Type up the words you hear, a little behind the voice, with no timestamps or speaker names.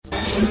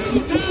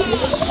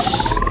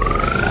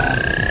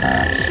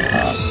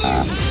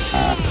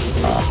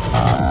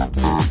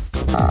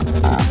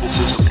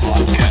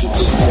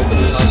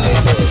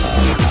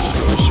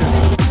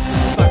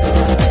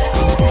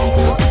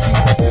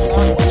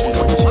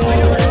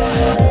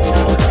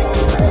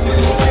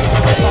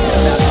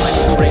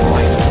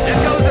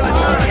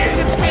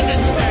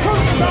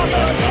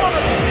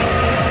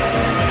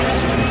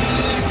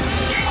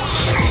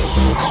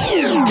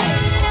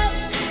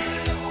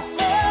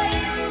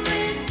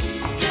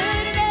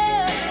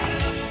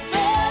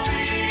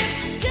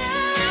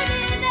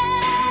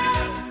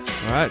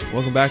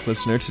Welcome back,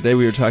 listener. Today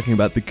we were talking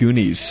about The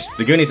Goonies.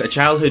 The Goonies, a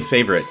childhood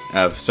favorite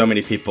of so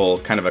many people,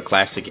 kind of a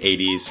classic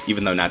 80s,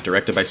 even though not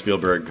directed by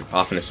Spielberg,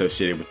 often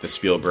associated with the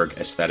Spielberg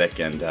aesthetic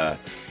and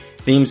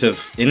themes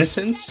of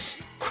innocence?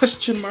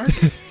 Question mark?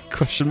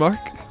 Question mark?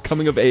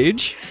 Coming of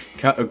age?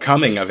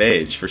 Coming of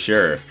age, for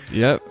sure.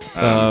 Yep.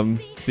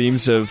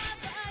 Themes of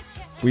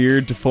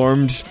weird,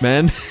 deformed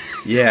men.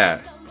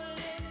 Yeah.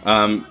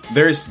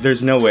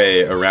 There's no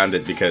way around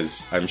it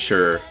because I'm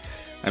sure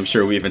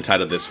we've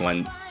entitled this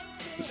one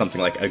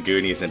something like a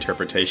Goonies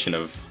interpretation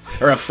of,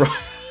 or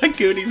a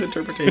Goonies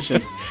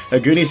interpretation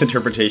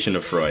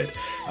of Freud,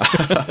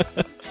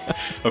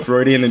 a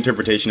Freudian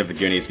interpretation of the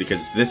Goonies,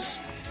 because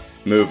this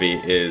movie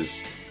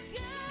is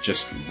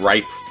just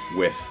ripe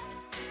with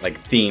like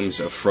themes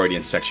of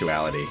Freudian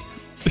sexuality,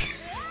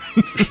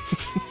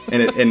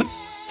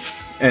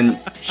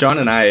 and Sean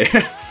and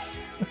I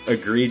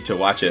agreed to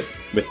watch it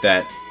with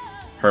that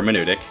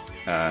hermeneutic.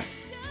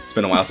 It's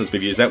been a while since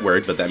we've used that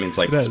word, but that means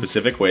like a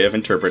specific way of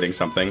interpreting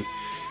something,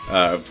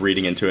 of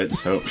reading into it.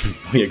 So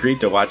we agreed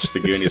to watch The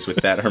Goonies with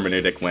that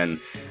hermeneutic when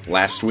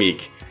last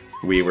week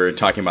we were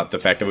talking about the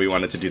fact that we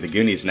wanted to do The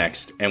Goonies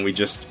next, and we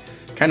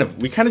kind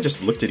of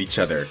just looked at each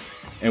other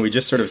and we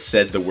just sort of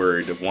said the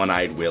word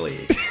One-Eyed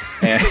Willie,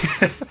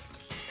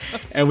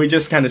 and we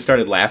just kind of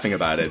started laughing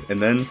about it,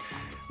 and then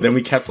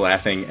we kept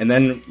laughing, and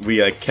then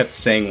we like kept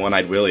saying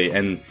One-Eyed Willie,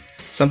 and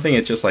something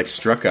it just like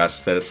struck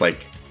us that it's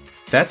like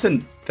that's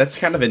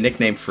kind of a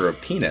nickname for a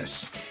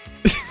penis.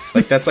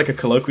 Like, that's like a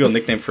colloquial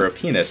nickname for a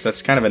penis.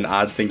 That's kind of an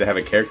odd thing to have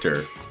a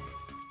character.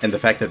 And the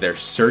fact that they're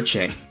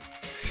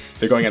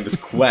going on this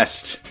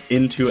quest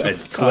into a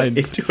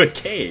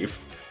cave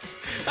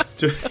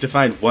to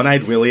find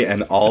One-Eyed Willie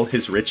and all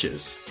his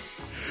riches.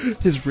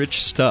 His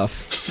rich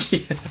stuff.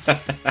 Yeah.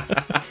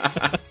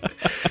 I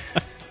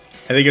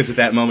think it was at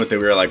that moment that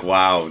we were like,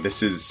 wow,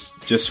 this is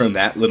just from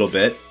that little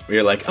bit. We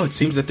were like, oh, it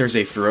seems that there's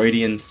a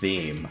Freudian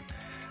theme.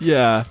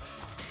 Yeah.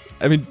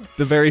 I mean,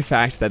 the very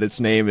fact that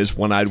its name is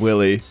One-Eyed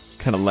Willie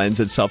kind of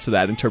lends itself to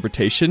that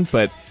interpretation,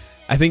 but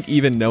I think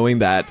even knowing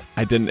that,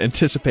 I didn't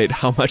anticipate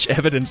how much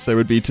evidence there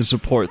would be to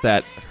support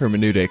that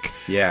hermeneutic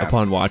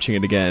upon watching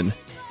it again.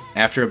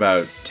 After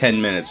about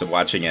 10 minutes of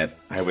watching it,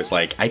 I was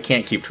like, I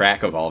can't keep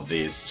track of all of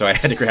these, so I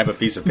had to grab a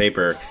piece of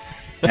paper,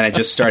 and I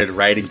just started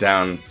writing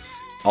down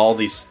all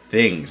these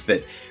things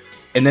that...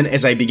 And then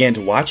as I began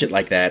to watch it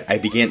like that,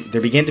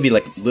 there began to be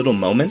like little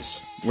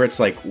moments where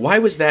it's like, why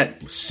was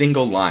that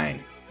single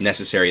line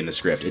necessary in the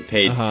script?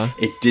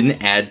 It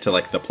didn't add to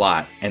like the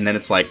plot, and then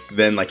it's like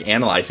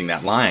analyzing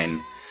that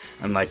line,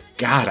 I'm like,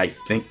 God, I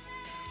think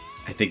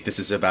this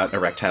is about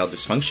erectile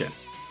dysfunction.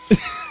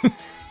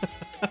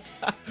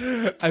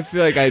 I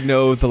feel like I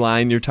know the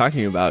line you're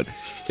talking about.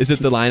 Is it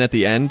the line at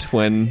the end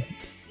when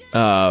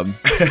at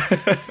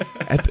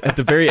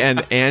the very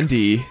end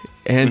Andy,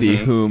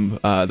 mm-hmm. whom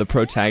the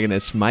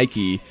protagonist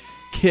Mikey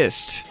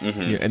kissed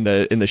in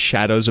the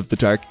shadows of the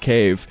dark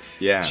cave?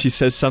 Yeah, she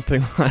says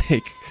something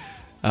like,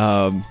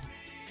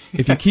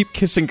 if you keep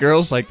kissing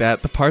girls like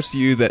that, the parts of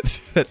you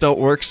that don't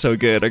work so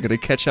good are going to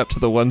catch up to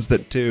the ones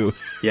that do.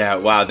 Yeah,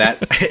 wow,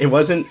 it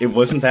wasn't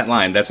that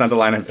line. That's not the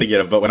line I'm thinking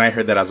of. But when I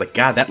heard that, I was like,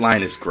 God, that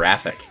line is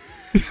graphic.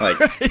 Like,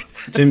 right.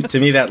 to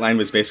me, that line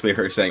was basically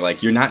her saying,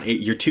 like,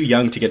 you're too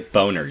young to get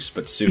boners,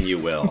 but soon you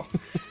will.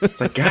 It's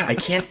like, God, I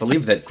can't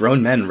believe that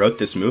grown men wrote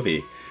this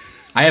movie.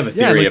 I have a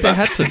theory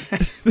about they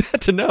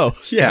had to know.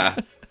 Yeah.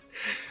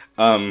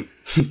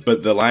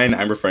 But the line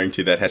I'm referring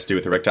to that has to do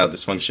with erectile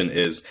dysfunction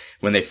is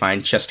when they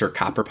find Chester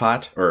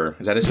Copperpot, or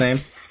is that his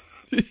name?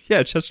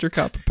 Yeah, Chester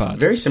Copperpot.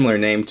 Very similar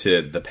name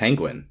to the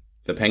Penguin.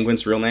 The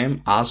Penguin's real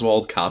name?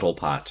 Oswald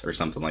Cobblepot, or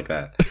something like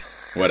that.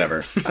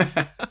 Whatever.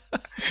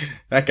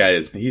 That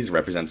guy, he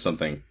represents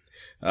something.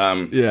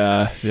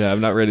 Yeah,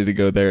 I'm not ready to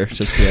go there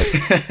just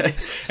yet.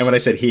 And when I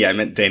said he, I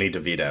meant Danny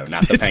DeVito,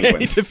 not the Penguin.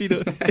 Danny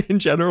DeVito in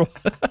general.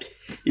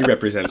 He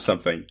represents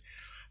something.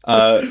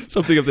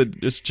 Something of the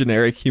just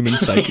generic human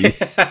psyche.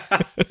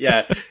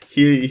 Yeah.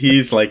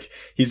 He's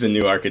a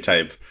new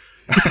archetype.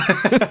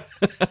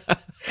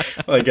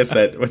 Well, I guess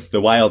what's the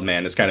wild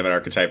man is kind of an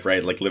archetype,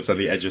 right? Like, lives on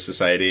the edge of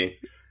society.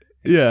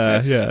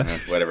 Yeah.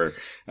 Whatever.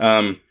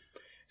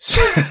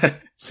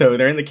 So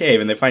they're in the cave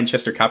and they find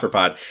Chester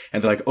Copperpot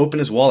and they're like, open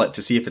his wallet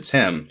to see if it's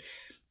him.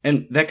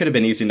 And that could have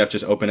been easy enough,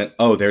 just open it.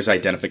 Oh, there's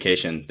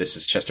identification. This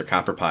is Chester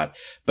Copperpot.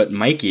 But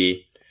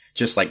Mikey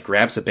just like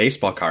grabs a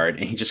baseball card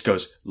and he just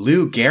goes,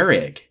 Lou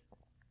Gehrig.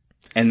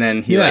 And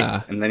then he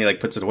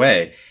puts it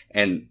away.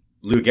 And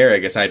Lou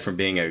Gehrig, aside from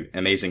being an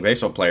amazing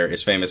baseball player,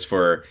 is famous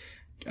for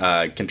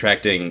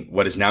contracting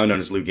what is now known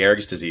as Lou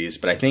Gehrig's disease,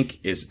 but I think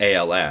is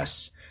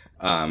ALS,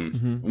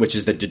 which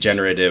is the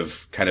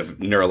degenerative kind of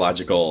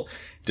neurological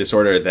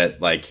disorder that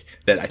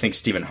I think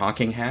Stephen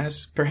Hawking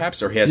has,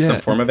 perhaps, or he has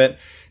some form of it.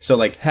 So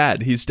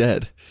he's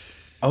dead.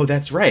 Oh,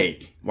 that's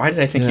right. Why did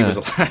I think he was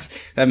alive?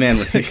 That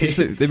man.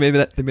 They made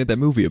that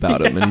movie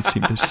about him, and he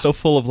seemed so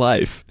full of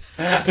life.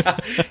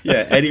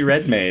 Yeah, Eddie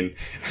Redmayne.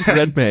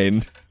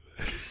 Redmayne.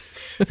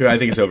 Who I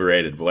think is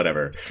overrated, but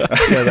whatever.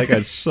 Yeah, that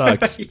guy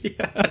sucks.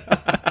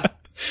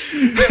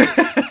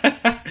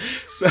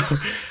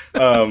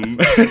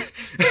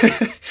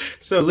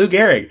 So Lou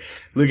Gehrig,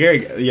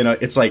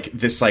 it's like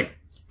this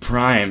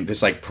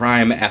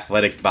prime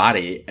athletic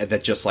body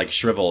that just like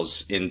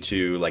shrivels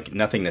into like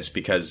nothingness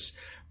because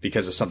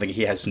of something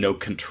he has no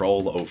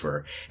control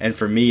over. And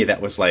for me,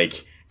 that's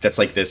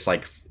this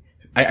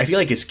I feel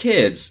like as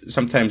kids,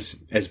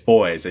 sometimes as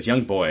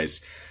young boys,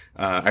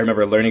 I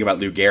remember learning about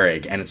Lou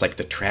Gehrig, and it's like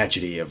the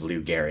tragedy of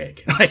Lou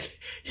Gehrig. Like,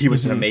 he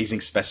was an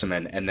amazing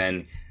specimen, and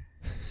then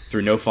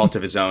through no fault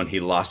of his own, he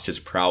lost his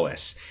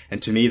prowess.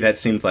 And to me, that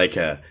seemed like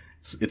an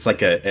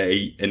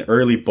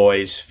early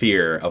boy's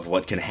fear of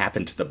what can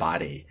happen to the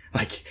body.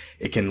 Like,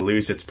 it can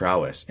lose its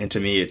prowess. And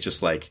to me, it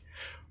just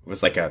was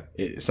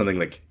something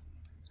like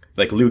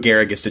Lou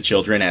Gehrig is to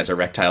children as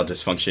erectile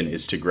dysfunction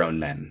is to grown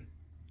men.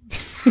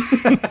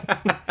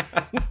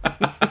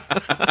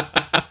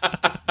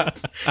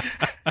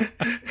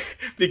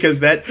 Because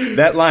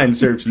that line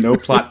serves no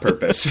plot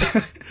purpose.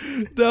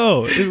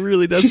 No, it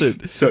really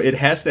doesn't. So it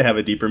has to have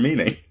a deeper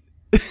meaning.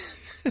 I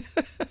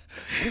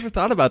never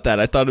thought about that.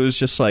 I thought it was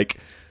just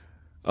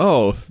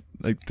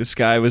this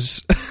guy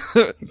was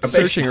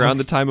searching around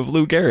the time of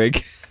Lou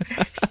Gehrig.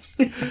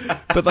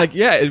 But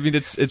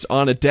it's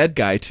on a dead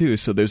guy too,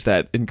 so there's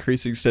that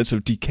increasing sense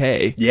of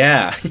decay.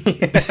 Yeah. Lou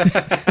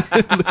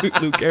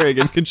Gehrig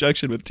in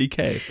conjunction with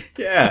decay.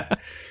 Yeah.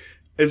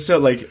 And so,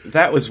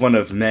 that was one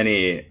of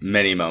many,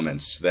 many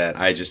moments that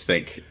I just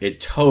think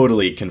it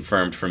totally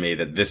confirmed for me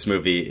that this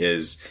movie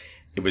it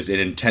was an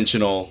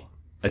intentional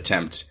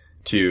attempt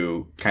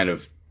to kind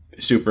of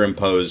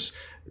superimpose,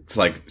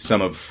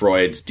 some of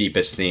Freud's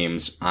deepest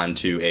themes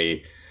onto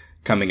a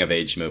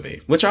coming-of-age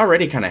movie, which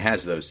already kind of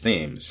has those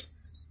themes.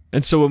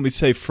 And so when we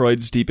say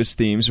Freud's deepest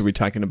themes, are we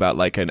talking about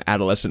an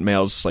adolescent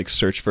male's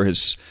search for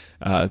his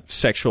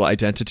sexual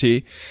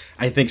identity?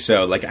 I think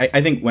so.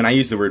 I think when I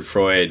use the word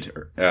Freud,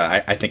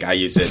 I think I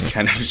use it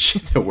kind of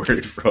the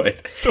word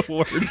Freud. The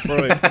word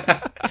Freud.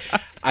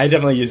 I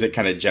definitely use it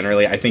kind of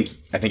generally. I think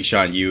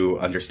Sean, you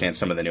understand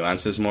some of the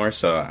nuances more.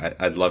 So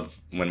I'd love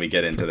when we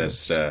get into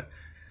this to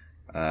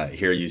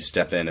hear you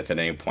step in if at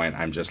any point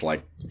I'm just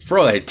like,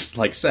 Freud,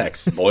 like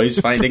sex. Boys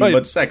finding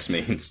what sex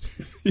means.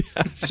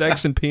 Yeah,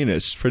 sex and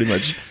penis, pretty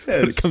much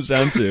what it comes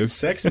down to.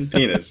 Sex and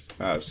penis.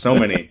 So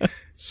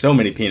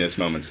many penis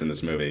moments in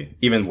this movie.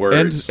 Even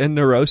words. And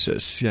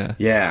neurosis, yeah.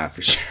 Yeah,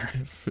 for sure.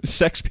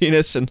 Sex,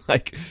 penis, and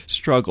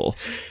struggle.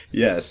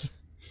 Yes.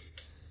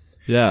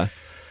 Yeah.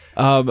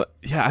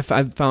 I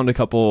found a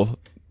couple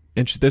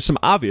there's some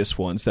obvious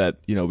ones that,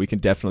 we can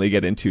definitely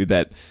get into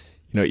that,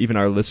 even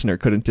our listener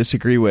couldn't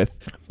disagree with.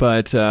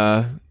 But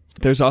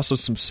there's also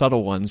some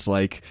subtle ones,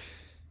 like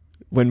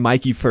when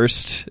Mikey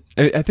first...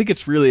 I think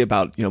it's really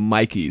about,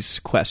 Mikey's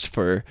quest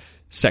for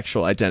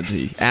sexual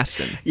identity,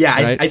 Aston. Yeah,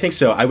 right? I think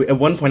so. At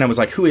one point I was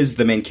like, who is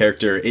the main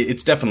character?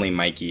 It's definitely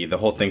Mikey. The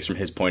whole thing's from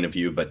his point of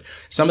view, but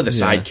some of the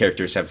side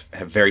characters have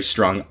very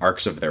strong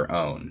arcs of their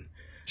own.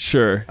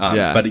 Sure,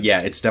 yeah. But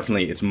yeah,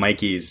 it's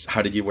Mikey's...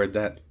 How did you word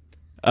that?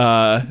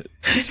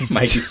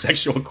 Mikey's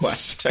sexual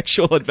quest.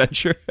 Sexual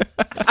adventure.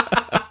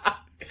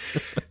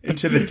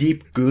 Into the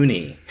deep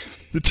goonie.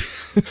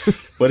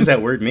 What does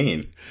that word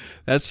mean?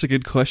 That's a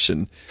good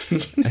question.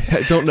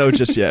 I don't know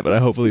just yet, but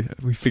hopefully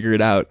we figure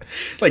it out.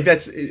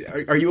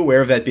 Are you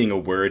aware of that being a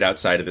word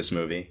outside of this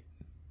movie?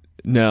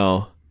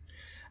 No.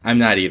 I'm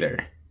not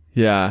either.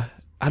 Yeah.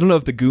 I don't know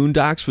if the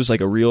Goondocks was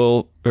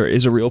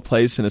is a real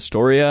place in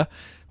Astoria,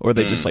 or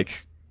they just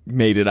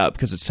made it up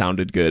because it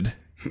sounded good.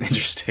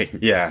 Interesting.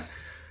 Yeah.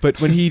 But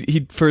when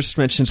he first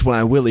mentions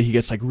One-Eyed Willie, he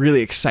gets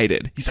really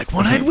excited. He's like,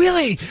 One-Eyed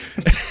Willie!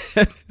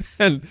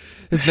 And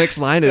his next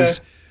line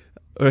is,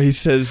 or he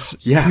says,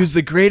 he was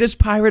the greatest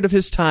pirate of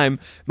his time.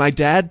 My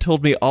dad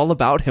told me all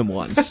about him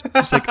once.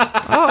 It's like,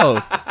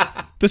 oh,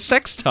 the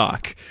sex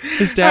talk.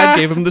 His dad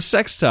gave him the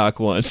sex talk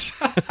once.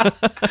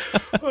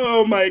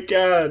 Oh my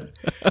God.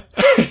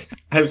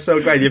 I'm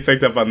so glad you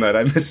picked up on that.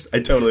 I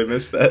totally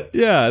missed that.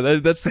 Yeah,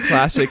 that's the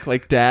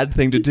classic dad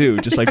thing to do.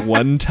 Just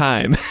one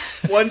time.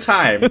 One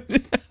time.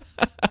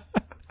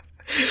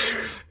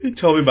 He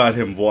told me about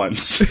him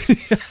once.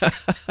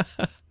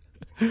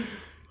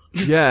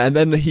 Yeah, and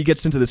then he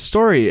gets into the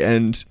story,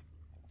 and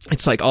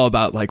it's all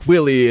about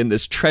Willie and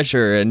this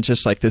treasure and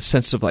just this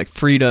sense of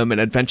freedom and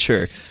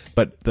adventure.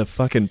 But the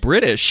fucking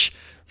British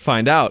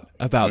find out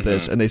about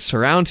this, and they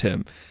surround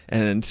him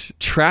and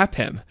trap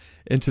him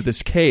into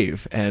this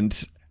cave.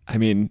 And I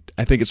mean,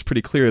 I think it's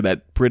pretty clear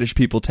that British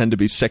people tend to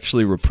be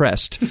sexually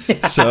repressed.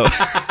 So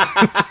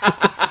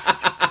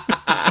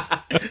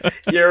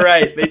You're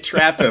right. They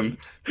trap him.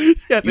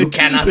 Yeah, You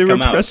cannot they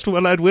come out. repressed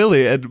One-Eyed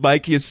Willie, and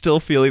Mikey is still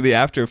feeling the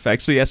after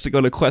effects, so he has to go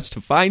on a quest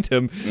to find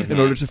him in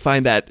order to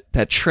find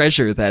that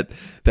treasure, that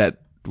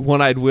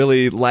One-Eyed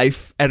Willie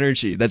life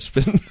energy that's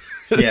been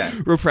Yeah.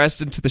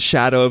 repressed into the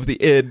shadow of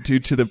the id due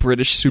to the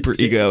British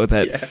superego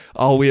that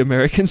all we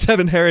Americans have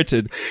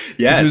inherited.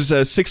 Yes. This was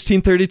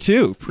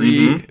 1632,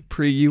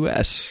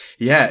 pre-US.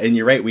 Yeah, and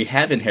you're right. We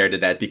have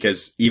inherited that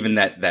because even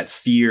that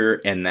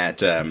fear and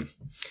that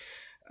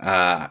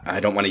I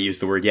don't want to use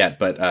the word yet,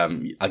 but I'll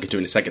get to it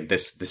in a second.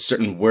 This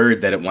certain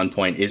word that at one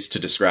point is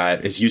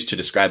used to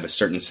describe a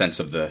certain sense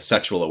of the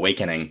sexual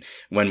awakening.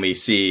 When we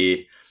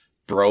see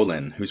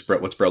Brolin,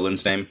 what's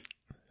Brolin's name?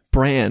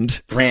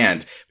 Brand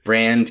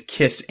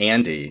kiss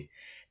Andy.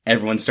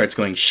 Everyone starts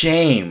going,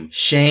 shame,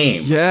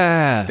 shame.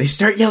 Yeah. They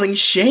start yelling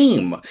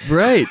shame.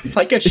 Right.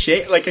 Like a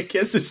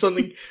kiss is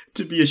something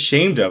to be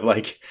ashamed of.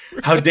 Like,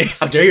 how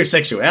dare your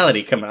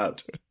sexuality come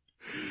out?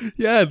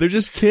 Yeah, they're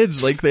just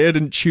kids. Like, they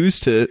didn't choose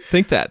to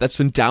think that. That's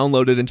been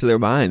downloaded into their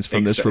minds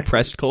from this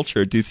repressed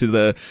culture due to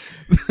the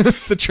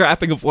the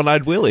trapping of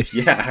One-Eyed Willie.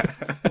 Yeah.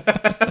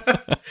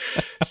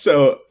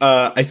 So,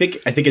 I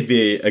think it'd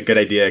be a good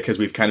idea because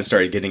we've kind of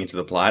started getting into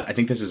the plot. I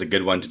think this is a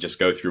good one to just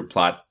go through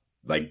plot,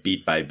 like,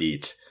 beat by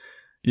beat.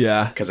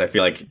 Yeah. Because I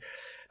feel like,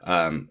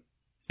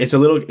 it's a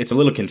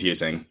little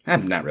confusing.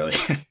 Not really.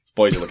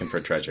 Boys are looking for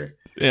a treasure.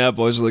 Yeah,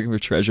 boys are looking for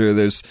treasure.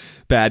 There's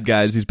bad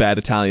guys, these bad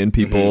Italian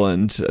people,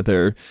 and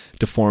their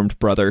deformed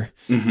brother,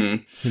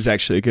 who's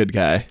actually a good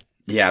guy.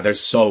 Yeah, there's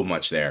so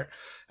much there.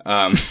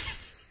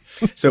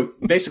 So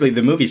basically,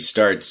 the movie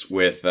starts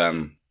with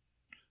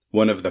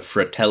one of the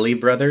Fratelli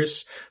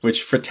brothers,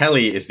 which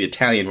Fratelli is the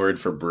Italian word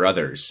for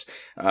brothers,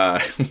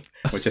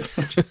 which I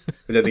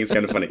think is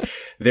kind of funny.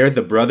 They're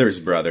the brothers.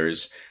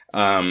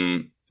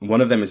 One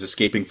of them is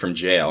escaping from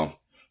jail.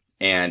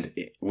 And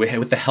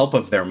with the help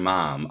of their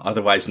mom,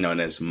 otherwise known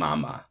as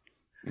Mama.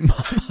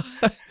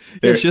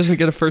 Yeah, she doesn't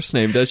get a first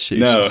name, does she?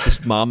 No. She's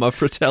just Mama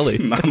Fratelli.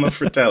 Mama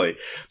Fratelli.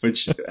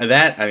 Which,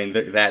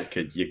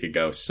 you could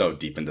go so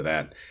deep into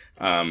that.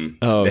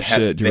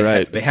 You're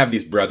right. They have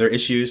these brother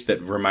issues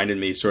that reminded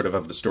me sort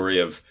of the story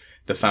of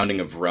the founding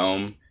of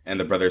Rome and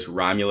the brothers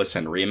Romulus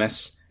and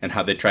Remus and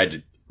how they tried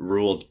to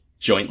rule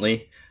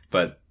jointly,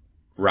 but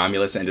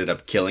Romulus ended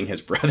up killing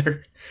his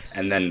brother,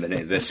 and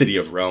then the city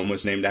of Rome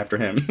was named after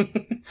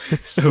him.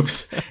 So,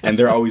 and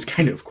they're always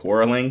kind of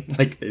quarreling.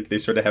 Like, they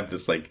sort of have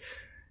this, like,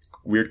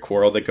 weird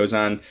quarrel that goes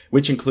on,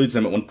 which includes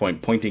them at one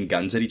point pointing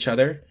guns at each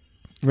other.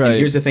 Right. And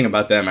here's the thing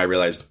about them. I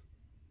realized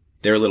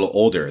they're a little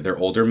older. They're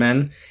older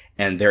men,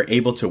 and they're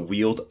able to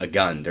wield a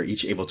gun. They're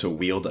each able to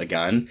wield a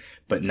gun,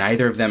 but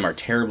neither of them are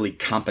terribly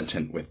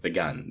competent with the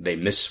gun. They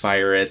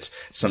misfire it.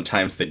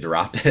 Sometimes they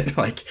drop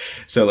it.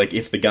 So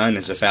if the gun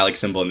is a phallic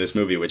symbol in this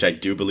movie, which I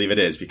do believe it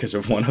is because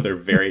of one other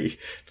very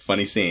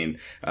funny scene,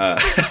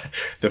 the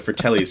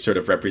Fratellis sort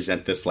of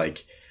represent this,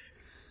 like,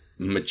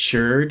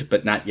 matured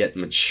but not yet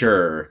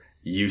mature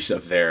use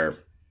of their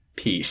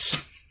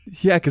piece.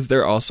 Yeah, because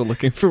they're also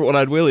looking for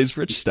One-Eyed Willie's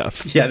rich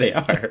stuff. Yeah, they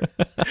are.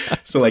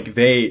 So, like,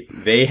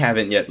 they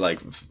haven't yet,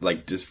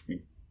 like just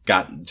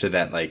gotten to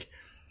that, like,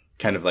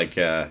 kind of like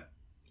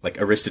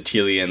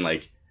Aristotelian,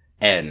 like,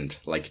 end,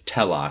 like,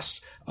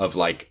 telos of,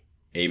 like,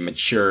 a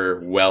mature,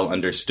 well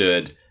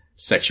understood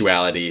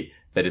sexuality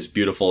that is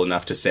beautiful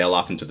enough to sail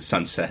off into the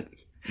sunset.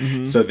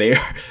 Mm-hmm. So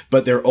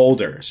but they're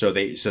older. So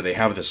they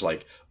have this,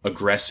 like,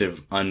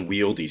 aggressive,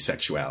 unwieldy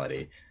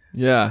sexuality.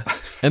 Yeah.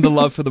 And the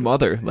love for the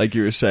mother, like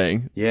you were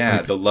saying. Yeah,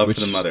 like, the love for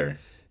the mother.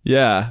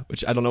 Yeah,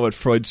 which I don't know what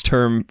Freud's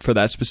term for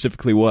that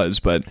specifically was,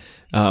 but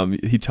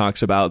he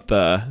talks about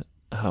the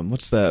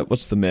what's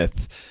the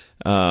myth?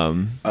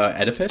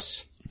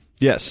 Oedipus?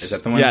 Yes. Is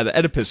that the one? Yeah, the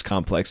Oedipus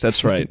complex.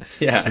 That's right.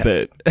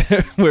 Yeah.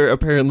 Where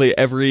apparently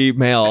every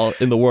male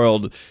in the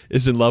world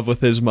is in love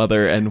with his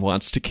mother and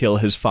wants to kill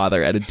his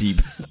father at a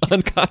deep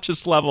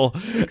unconscious level.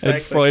 Exactly.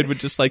 And Freud would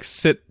just, like,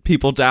 sit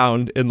people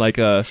down in, like,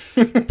 a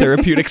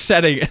therapeutic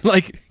setting and,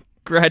 like,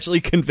 gradually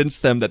convince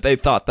them that they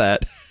thought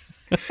that.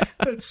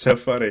 That's so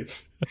funny.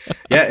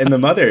 Yeah, and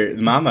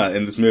Mama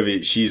in this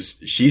movie, she's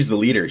the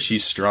leader.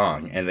 She's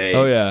strong, and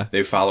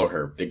they follow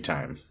her big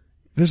time.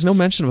 There's no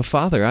mention of a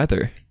father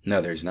either. No,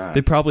 there's not.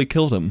 They probably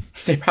killed him.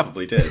 They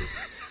probably did.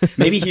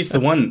 Maybe he's the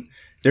one.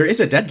 There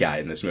is a dead guy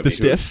in this movie.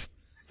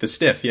 The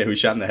Stiff? Yeah, who's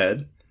shot in the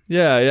head.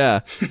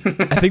 Yeah.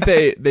 I think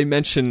they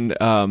mention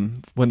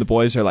when the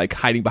boys are, like,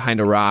 hiding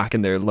behind a rock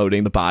and they're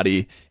loading the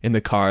body in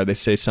the car, they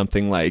say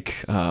something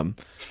like, you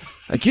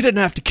didn't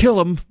have to kill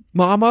him,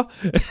 Mama.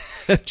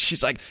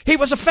 She's like, he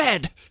was a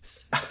Fed.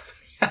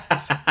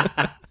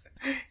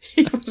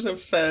 He was a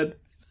Fed.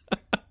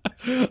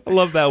 I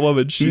love that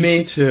woman.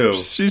 Me too.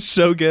 She's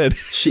so good.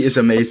 She is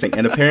amazing.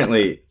 And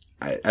apparently,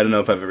 I don't know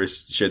if I've ever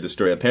shared the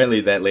story.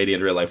 Apparently, that lady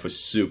in real life was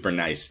super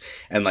nice.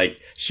 And, like,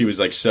 she was,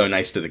 like, so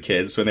nice to the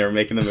kids when they were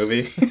making the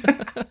movie.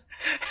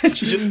 And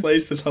she just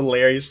plays this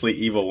hilariously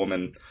evil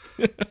woman.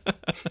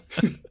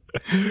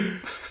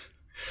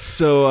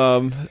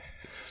 So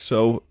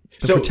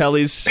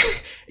Fratellis.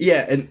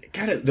 Yeah, and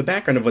kind of the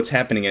background of what's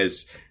happening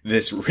is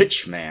this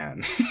rich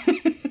man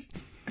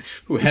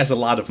who has a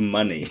lot of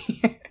money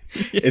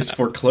is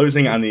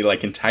foreclosing on the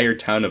like entire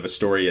town of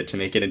Astoria to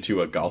make it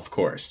into a golf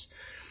course.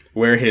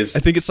 Where his I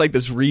think it's like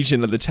this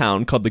region of the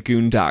town called the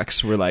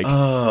Goondocks, where like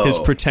his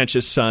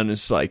pretentious son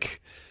is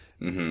like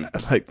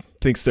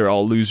thinks they're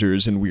all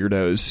losers and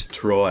weirdos.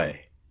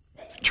 Troy.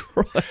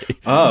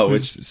 Oh,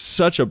 which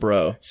such a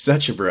bro.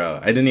 Such a bro.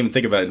 I didn't even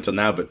think about it until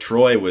now, but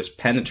Troy was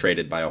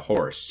penetrated by a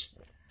horse.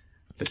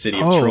 The city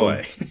of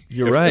Troy.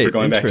 You're right. If we're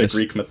going back to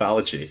Greek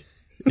mythology.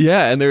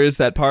 Yeah, and there is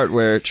that part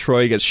where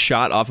Troy gets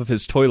shot off of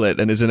his toilet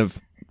and is in a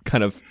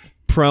kind of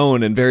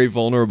prone and very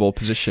vulnerable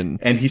position.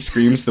 And he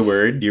screams the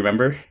word, do you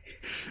remember?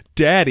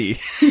 Daddy.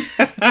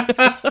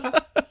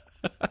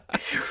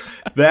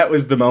 That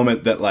was the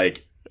moment that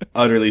like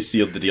utterly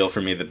sealed the deal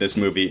for me that this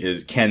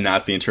movie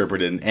cannot be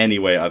interpreted in any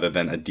way other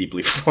than a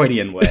deeply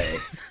Freudian way.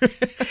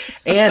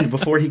 And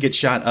before he gets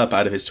shot up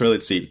out of his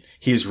toilet seat,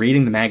 he's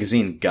reading the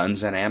magazine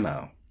Guns and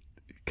Ammo.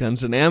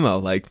 Guns and Ammo,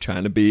 like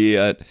trying to be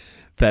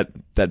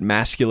that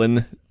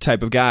masculine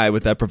type of guy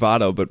with that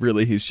bravado, but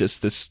really he's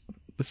just this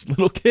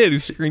little kid who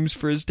screams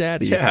for his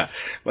daddy. Yeah.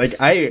 Like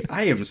I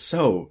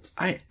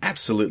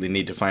absolutely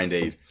need to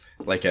find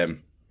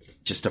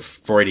just a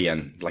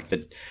Freudian, like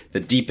the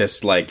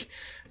deepest, like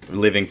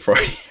living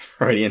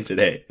Freudian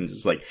today. And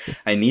just like,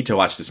 I need to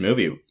watch this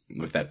movie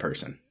with that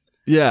person.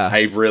 Yeah.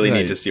 I really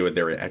need to see what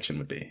their reaction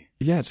would be.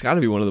 Yeah. It's gotta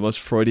be one of the most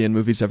Freudian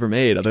movies ever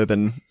made, other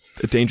than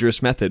A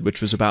Dangerous Method,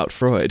 which was about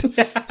Freud.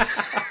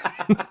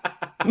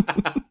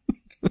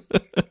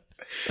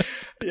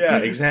 Yeah,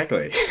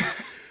 exactly.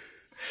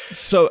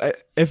 So,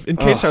 if in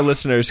case our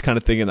listeners kind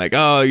of thinking like,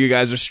 oh, you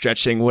guys are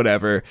stretching,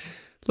 whatever,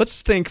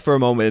 let's think for a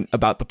moment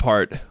about the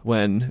part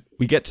when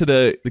we get to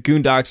the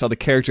Goondocks. All the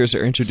characters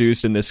are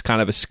introduced in this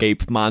kind of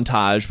escape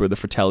montage where the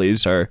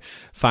Fratellis are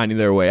finding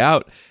their way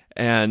out.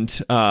 And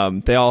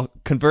they all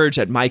converge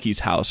at Mikey's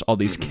house, all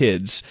these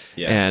kids.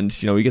 Yeah. And,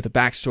 we get the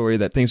backstory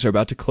that things are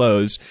about to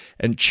close.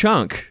 And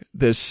Chunk,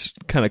 this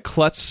kind of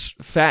klutz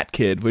fat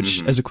kid,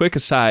 which, as a quick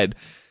aside,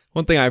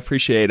 one thing I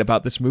appreciate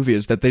about this movie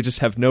is that they just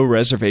have no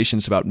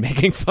reservations about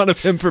making fun of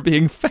him for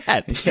being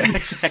fat. Yeah,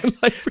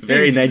 exactly.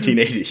 Very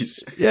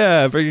 1980s.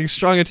 Yeah, bringing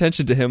strong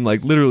attention to him,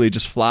 like literally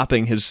just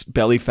flopping his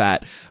belly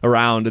fat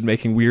around and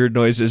making weird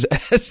noises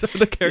as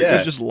the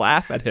characters just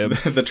laugh at him.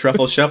 The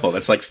truffle shuffle,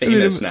 that's like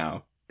famous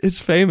now. It's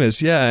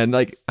famous, yeah, and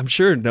like I'm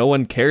sure no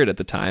one cared at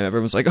the time.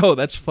 Everyone's like, "Oh,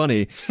 that's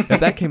funny."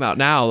 If that came out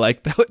now,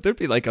 like there'd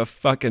be like a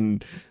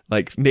fucking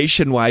like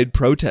nationwide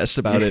protest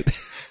about it.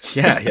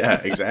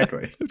 Yeah,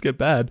 exactly. It'd get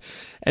bad.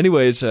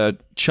 Anyways,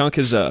 Chunk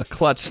is a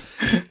klutz,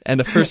 and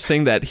the first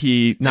thing that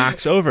he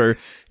knocks over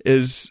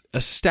is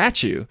a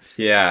statue.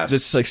 Yes,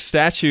 this like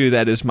statue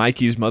that is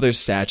Mikey's mother's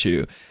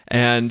statue,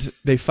 and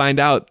they find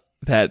out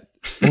that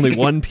only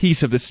one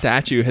piece of the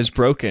statue has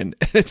broken,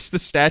 and it's the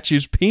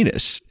statue's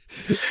penis.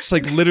 It's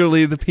like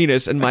literally the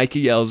penis, and Mikey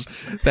yells,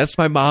 "That's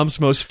my mom's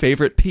most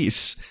favorite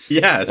piece."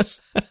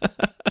 Yes.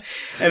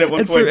 And at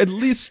one point, for at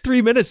least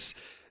 3 minutes,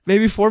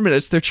 maybe 4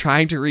 minutes, they're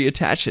trying to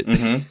reattach it.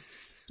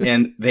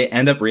 And they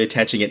end up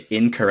reattaching it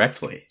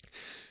incorrectly.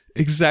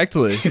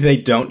 Exactly. They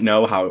don't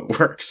know how it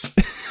works.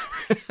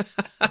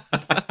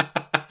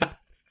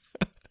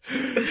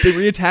 They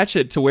reattach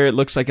it to where it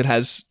looks like it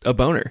has a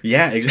boner.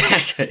 Yeah,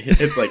 exactly.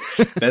 It's like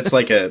that's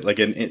like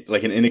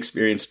an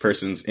inexperienced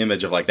person's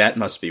image of like that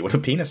must be what a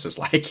penis is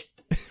like.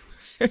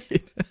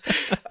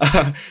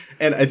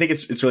 And I think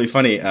it's really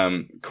funny.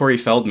 Corey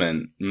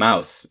Feldman,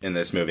 Mouth, in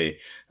this movie.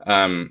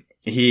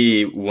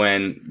 He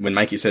when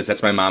Mikey says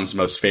that's my mom's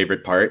most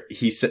favorite part,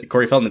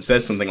 Corey Feldman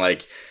says something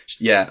like,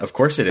 "Yeah, of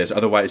course it is.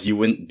 Otherwise, you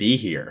wouldn't be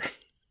here."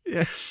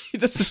 Yeah, he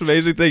does this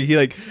amazing thing. He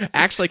like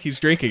acts like he's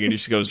drinking, and he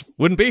just goes,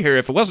 "Wouldn't be here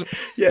if it wasn't."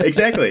 Yeah,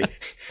 exactly.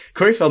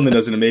 Corey Feldman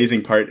does an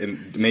amazing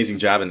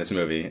job in this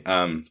movie.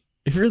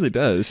 He really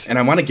does. And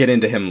I want to get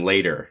into him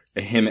later,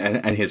 him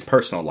and his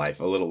personal life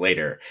a little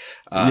later.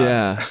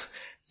 Yeah.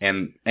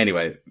 And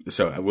anyway,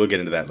 so we'll get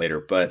into that later.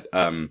 But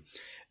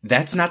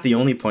that's not the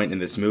only point in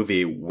this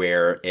movie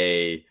where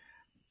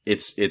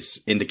it's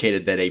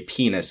indicated that a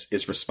penis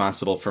is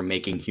responsible for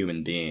making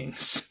human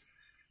beings.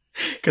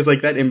 Because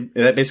like that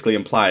basically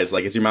implies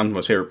like it's your mom's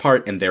most favorite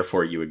part, and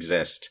therefore you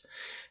exist.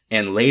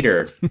 And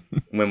later,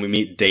 when we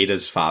meet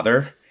Data's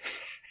father,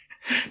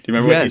 do you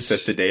remember what he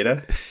says to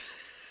Data?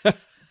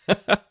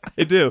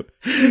 I do.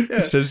 Yeah.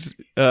 It says,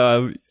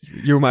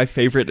 "You're my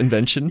favorite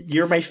invention."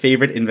 You're my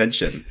favorite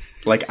invention.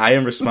 Like I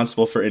am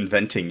responsible for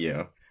inventing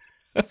you.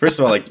 First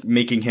of all, like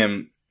making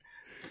him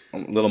a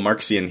little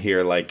Marxian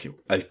here, like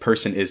a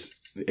person is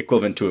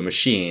equivalent to a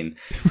machine,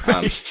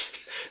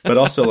 but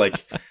also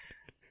like.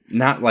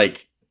 Not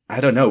like,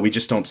 I don't know, we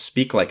just don't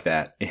speak like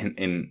that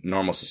in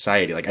normal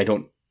society. Like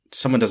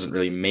someone doesn't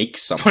really make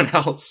someone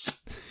else.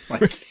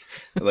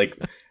 Like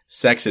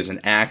sex is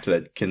an act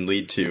that can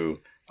lead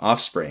to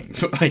offspring.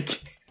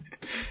 Like,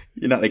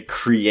 you're not like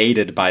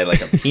created by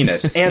like a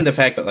penis. And the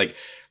fact that like,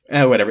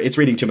 whatever, it's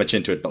reading too much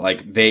into it, but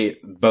like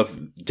both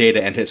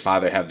Data and his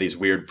father have these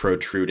weird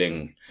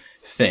protruding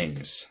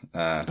things.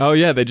 Oh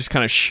yeah, they just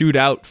kind of shoot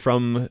out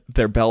from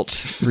their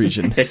belt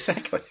region.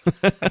 Exactly.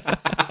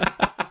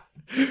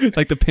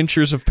 Like the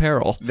pinchers of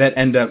peril. that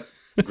end up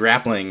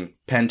grappling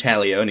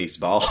Pantaleone's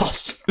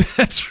balls.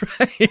 That's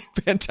right.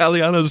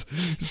 Pantaleone's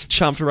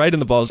chomped right in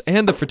the balls.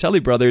 And the Fratelli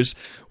brothers,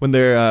 when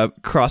they're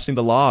crossing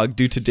the log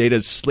due to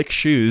Data's slick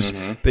shoes,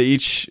 they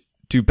each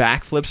do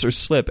backflips or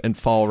slip and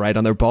fall right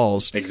on their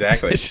balls.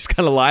 Exactly. They just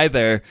kind of lie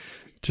there,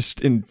 just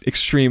in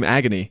extreme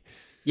agony.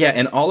 Yeah,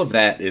 and all of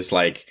that is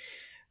like,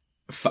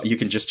 you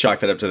can just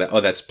chalk that up to that.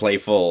 Oh, that's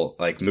playful,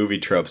 like movie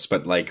tropes.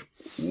 But like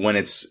when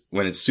it's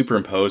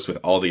superimposed with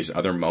all these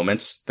other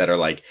moments that are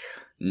like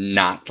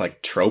not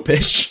like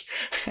tropish,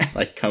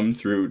 like come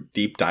through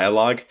deep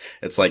dialogue,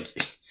 it's like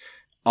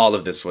all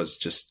of this was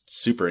just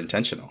super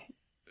intentional.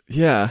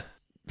 Yeah,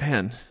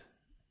 man.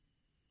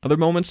 Other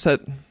moments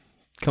that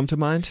come to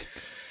mind?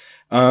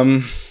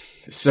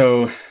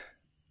 So,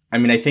 I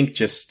mean, I think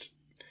just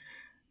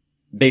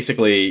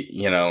basically,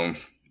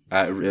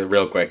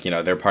 real quick,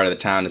 their part of the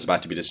town is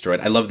about to be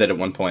destroyed. I love that at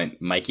one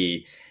point,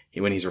 Mikey,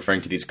 when he's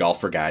referring to these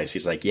golfer guys,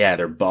 he's like, yeah,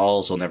 their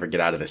balls will never get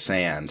out of the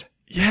sand.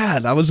 Yeah,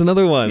 that was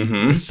another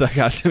one that stuck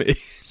out to me.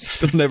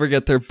 They'll never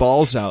get their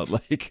balls out.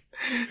 Like,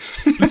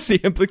 and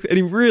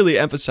he really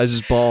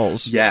emphasizes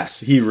balls. Yes,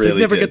 he really They'll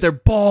never did. get their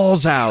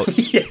balls out.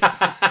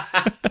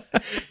 Yeah.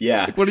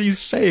 Yeah. Like, what are you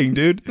saying,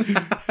 dude?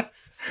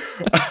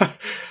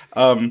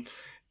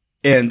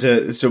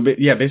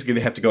 Basically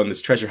they have to go on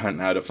this treasure hunt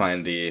now to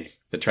find the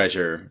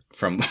treasure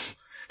from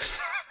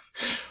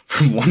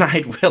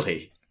One-Eyed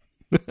Willie.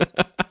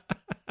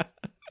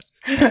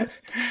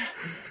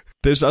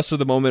 There's also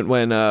the moment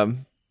when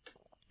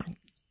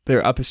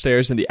they're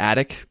upstairs in the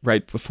attic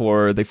right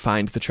before they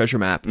find the treasure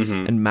map,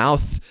 and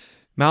Mouth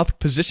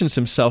positions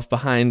himself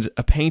behind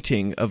a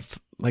painting of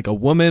like a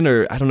woman,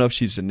 or I don't know if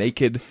she's a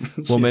naked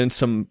woman,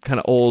 some kind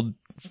of old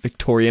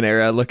Victorian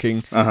era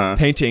looking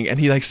painting, and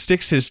he like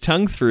sticks his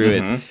tongue through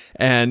it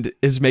and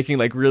is making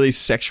like really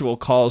sexual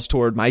calls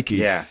toward Mikey.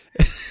 Yeah.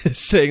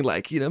 Saying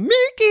like,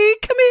 Mickey,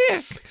 come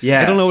here.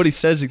 Yeah. I don't know what he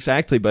says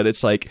exactly, but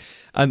it's like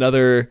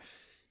another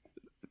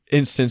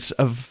instance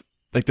of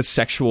like the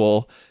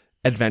sexual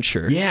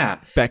adventure. Yeah.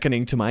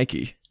 Beckoning to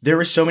Mikey. There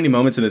were so many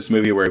moments in this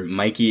movie where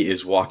Mikey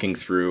is walking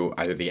through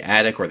either the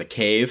attic or the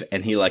cave,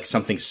 and he like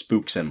something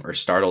spooks him or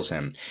startles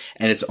him.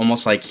 And it's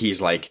almost like he's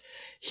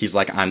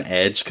on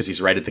edge because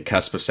he's right at the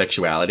cusp of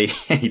sexuality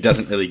and he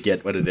doesn't really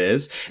get what it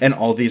is. And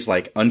all these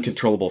like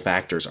uncontrollable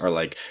factors are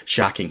like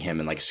shocking him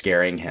and like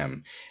scaring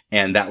him.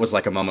 And that was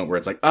like a moment where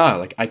it's like,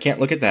 I can't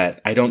look at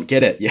that. I don't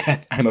get it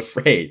yet. I'm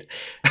afraid.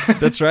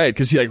 That's right.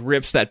 Because he like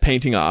rips that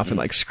painting off and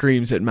like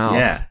screams at Mouth.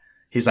 Yeah.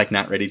 He's like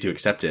not ready to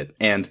accept it.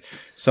 And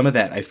some of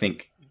that I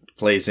think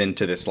plays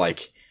into this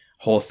like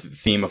whole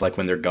theme of like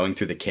when they're going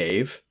through the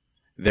cave,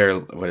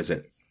 what is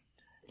it?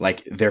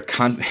 Like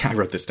I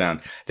wrote this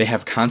down. They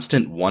have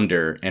constant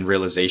wonder and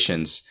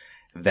realizations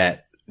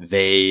that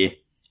they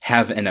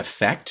have an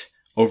effect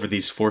over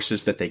these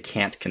forces that they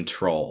can't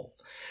control.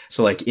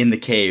 So like in the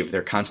cave,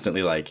 they're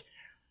constantly like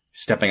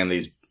stepping on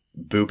these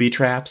booty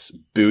traps.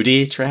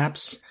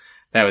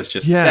 That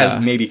was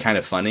maybe kind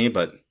of funny,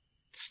 but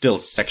still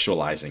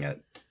sexualizing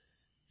it.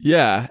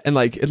 Yeah, and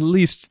like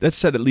that's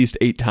said at least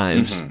 8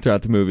 times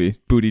throughout the movie.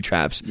 Booty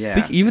traps. Yeah.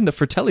 I think even the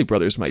Fratelli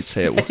brothers might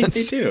say it once. I think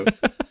they do.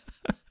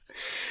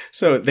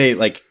 So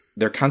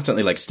they're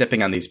constantly like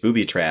stepping on these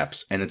booby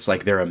traps, and it's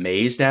like they're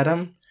amazed at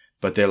them,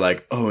 but they're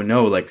like, oh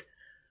no, like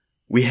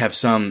we have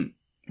some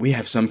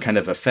kind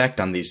of effect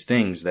on these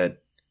things that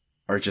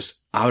are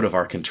just out of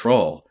our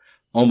control.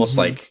 Almost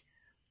like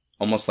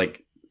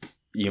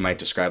you might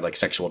describe like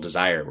sexual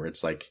desire, where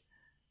it's like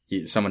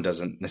someone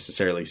doesn't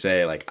necessarily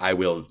say like, I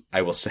will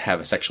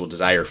have a sexual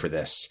desire for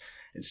this.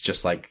 It's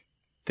just like,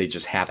 they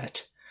just have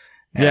it.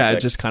 And yeah. It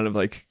just kind of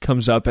like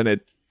comes up, and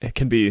it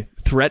can be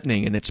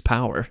threatening in its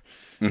power.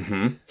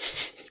 And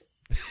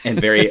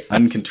very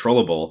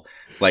uncontrollable.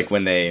 Like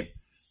when they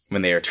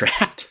are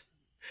trapped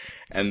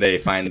and they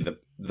find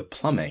the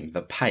plumbing,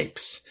 the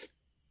pipes.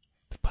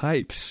 The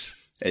pipes.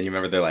 And you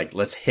remember they're like,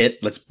 let's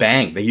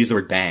bang. They use the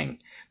word bang.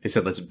 They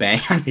said, let's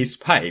bang on these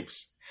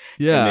pipes.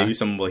 Yeah. And maybe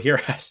someone will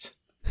hear us.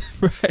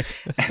 Right.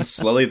 And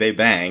slowly they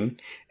bang,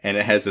 and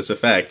it has this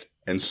effect,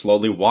 and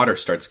slowly water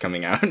starts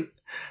coming out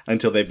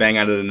until they bang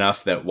on it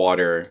enough that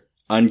water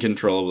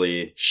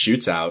uncontrollably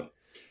shoots out.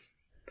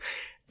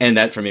 And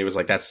that for me was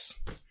like, that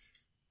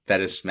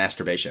is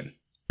masturbation.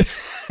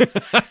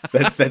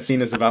 That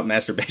scene is about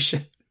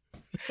masturbation.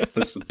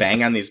 Let's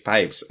bang on these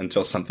pipes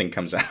until something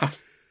comes out.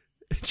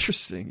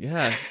 Interesting.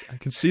 Yeah, I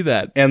can see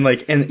that. And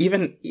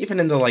even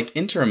in the like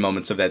interim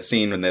moments of that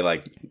scene when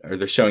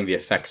they're showing the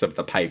effects of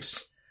the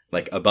pipes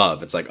like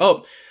above, it's like,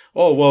 oh,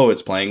 whoa,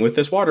 it's playing with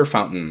this water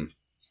fountain.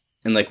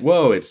 And like,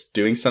 whoa, it's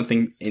doing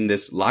something in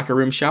this locker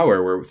room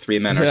shower where 3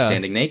 men are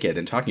standing naked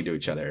and talking to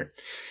each other.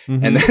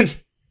 And then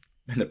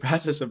in the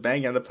process of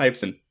banging on the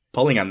pipes and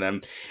pulling on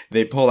them,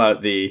 they pull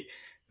out the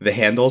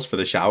handles for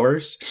the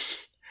showers,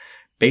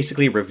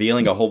 basically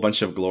revealing a whole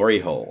bunch of glory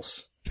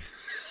holes.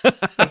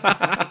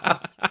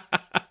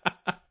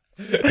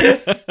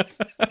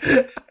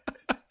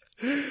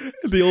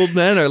 The old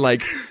men are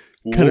like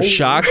kind of Whoa.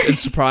 shocked and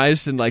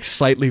surprised and like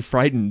slightly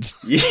frightened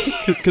Yeah,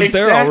 because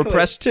they're all exactly.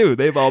 repressed too.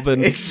 They've all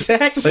been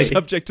Exactly.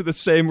 subject to the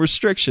same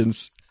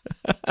restrictions.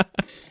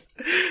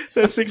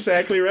 That's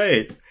exactly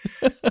right.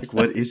 Like,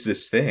 what is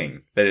this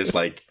thing that is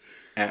like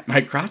at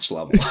my crotch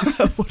level?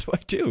 What do I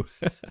do?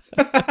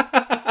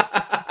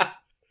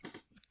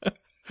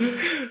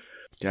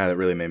 Yeah, that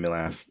really made me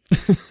laugh.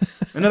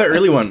 Another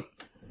early one.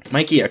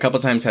 Mikey a couple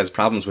times has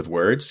problems with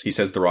words. He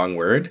says the wrong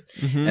word.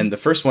 Mhm. And the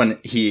first one,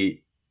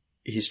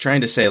 he's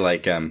trying to say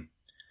like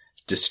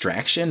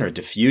distraction or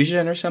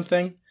diffusion or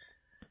something.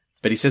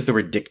 But he says the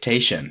word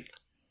dictation.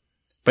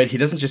 But he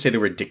doesn't just say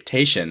the word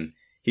dictation.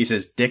 He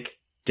says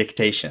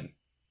dictation.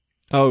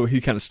 Oh,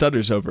 he kind of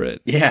stutters over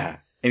it. Yeah.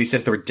 And he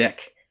says the word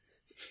dick.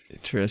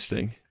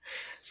 Interesting.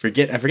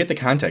 I forget the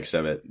context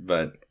of it,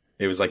 but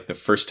it was like the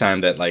first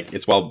time that like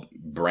it's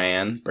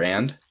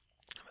brand.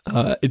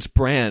 It's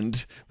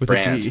Brand with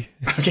Brand. a D.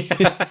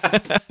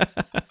 Okay.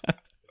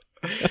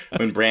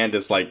 When Brand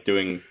is like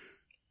doing,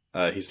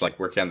 he's like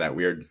working on that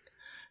weird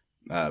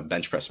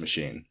bench press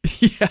machine.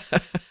 Yeah.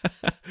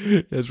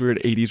 Those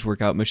weird 80s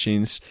workout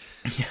machines.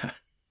 Yeah.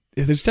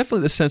 There's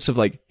definitely this sense of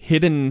like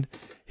hidden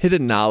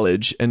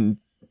knowledge and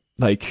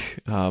like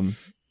I don't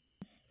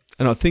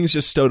know, things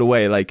just stowed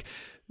away. Like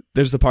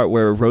there's the part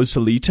where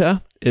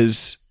Rosalita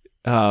is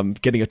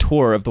getting a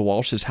tour of the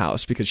Walsh's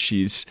house because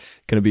she's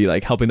going to be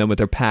like helping them with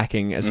their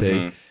packing as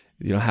they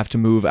have to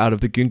move out of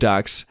the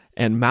Goondocks,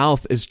 and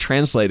Mouth is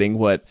translating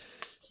what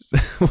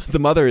the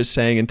mother is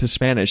saying into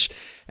Spanish.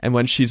 And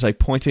when she's like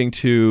pointing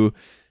to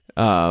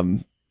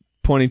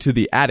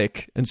the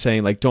attic and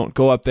saying like, don't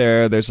go up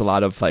there, there's a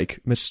lot of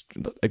like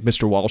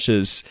Mr.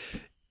 Walsh's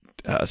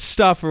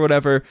stuff or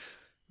whatever,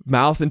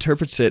 Mouth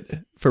interprets it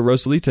for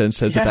Rosalita and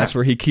says that that's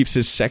where he keeps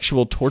his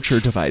sexual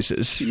torture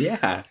devices.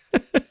 Yeah.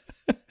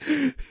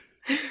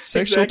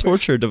 Sexual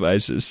torture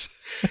devices.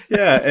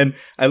 Yeah. And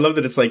I love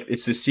that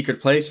it's this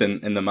secret place,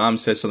 and the mom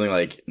says something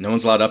like, no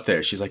one's allowed up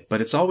there. She's like,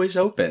 but it's always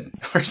open,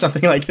 or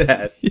something like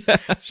that. Yeah.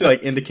 She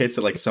like indicates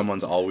that like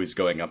someone's always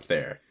going up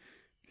there.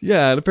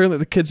 Yeah, and apparently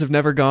the kids have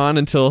never gone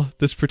until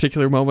this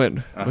particular moment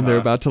when they're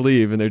about to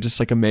leave, and they're just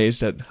like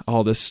amazed at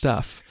all this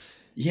stuff.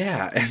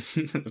 Yeah, and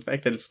the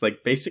fact that it's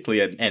like basically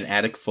an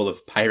attic full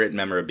of pirate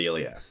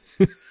memorabilia.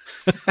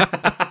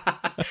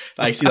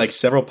 I see like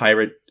several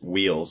pirate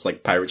wheels,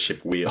 like pirate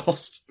ship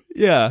wheels.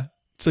 Yeah,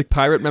 it's like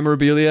pirate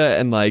memorabilia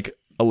and like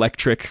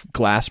electric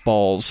glass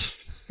balls.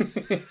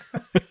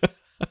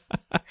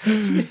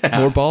 Yeah.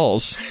 More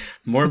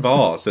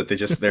balls.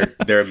 That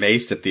they're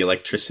amazed at the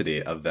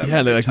electricity of them.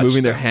 Yeah, they're like touch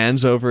moving their them.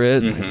 hands over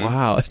it. Like,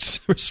 wow, it's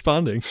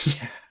responding.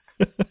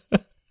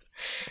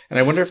 And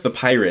I wonder if the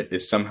pirate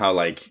is somehow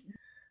like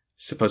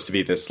supposed to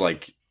be this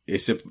like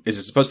is it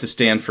supposed to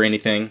stand for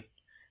anything?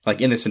 Like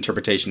in this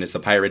interpretation, is the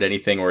pirate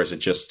anything, or is it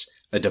just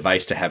a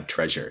device to have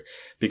treasure?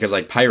 Because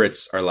like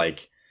pirates are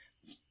like,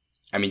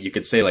 I mean, you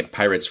could say like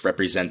pirates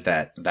represent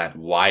that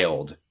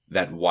wild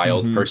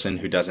person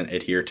who doesn't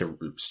adhere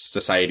to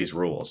society's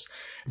rules.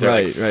 They're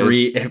like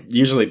free. Right.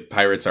 Usually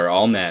pirates are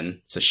all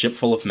men. It's a ship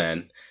full of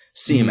men,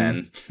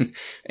 seamen,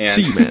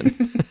 and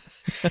seamen.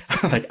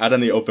 like out in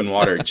the open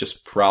water,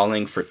 just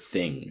prowling for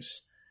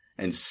things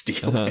and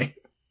stealing.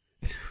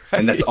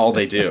 And that's all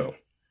they do.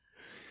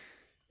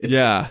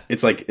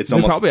 It's like it's they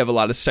almost probably have a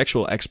lot of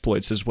sexual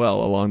exploits as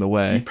well along the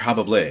way.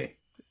 Probably.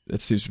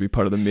 That seems to be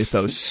part of the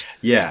mythos.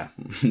 Yeah,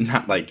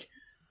 not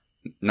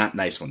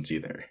nice ones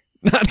either.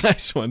 Not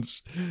nice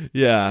ones.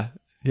 Yeah,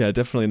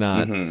 definitely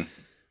not. Mm-hmm.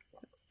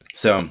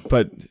 So,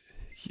 but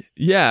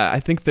yeah,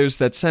 I think there's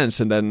that sense,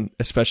 and then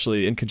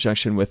especially in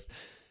conjunction with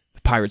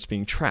the pirates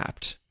being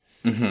trapped,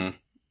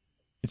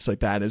 it's like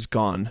that is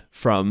gone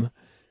from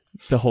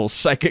the whole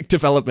psychic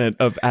development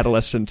of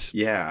adolescent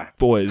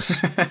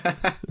boys.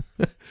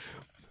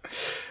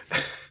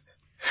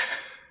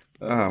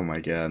 Oh my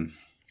god.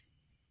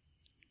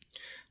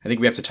 I think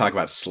we have to talk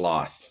about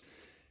sloth.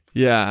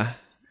 Yeah.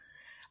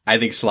 I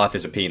think sloth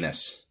is a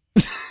penis.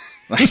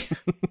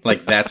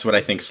 like that's what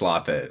I think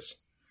sloth is.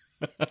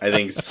 I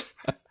think just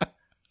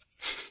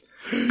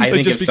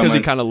if because someone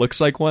he kind of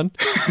looks like one.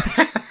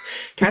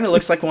 kind of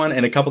looks like one,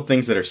 and a couple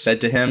things that are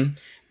said to him,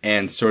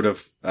 and sort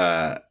of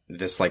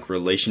this like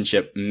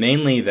relationship,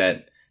 mainly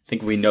that I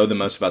think we know the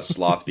most about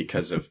sloth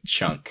because of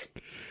Chunk.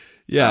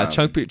 Yeah,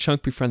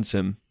 Chunk befriends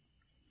him.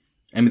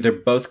 I mean, they're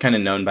both kind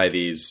of known by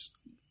these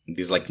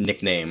like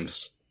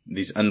nicknames,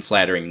 these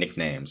unflattering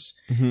nicknames,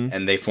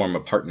 and they form a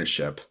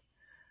partnership.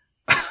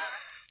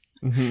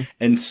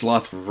 And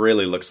Sloth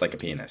really looks like a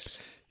penis.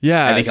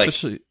 Yeah, I think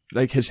especially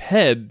like his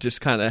head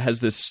just kind of has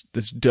this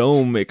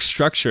dome-ic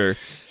structure,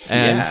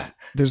 and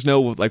there's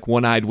no like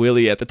one-eyed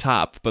Willy at the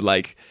top, but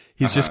like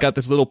he's just got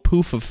this little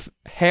poof of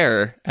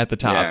hair at the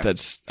top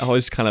that's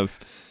always kind of,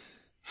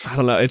 I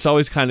don't know, it's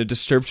always kind of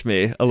disturbed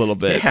me a little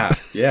bit. Yeah.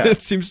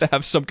 It seems to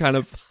have some kind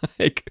of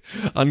like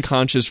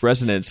unconscious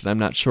resonance, and I'm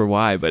not sure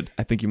why, but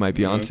I think you might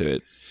be onto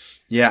it.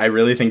 Yeah, I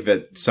really think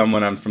that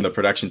someone from the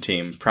production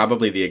team,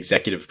 probably the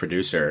executive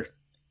producer,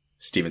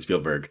 Steven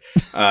Spielberg,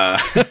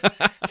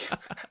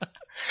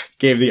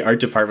 gave the art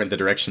department the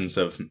directions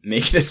of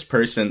make this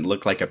person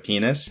look like a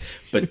penis,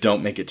 but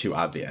don't make it too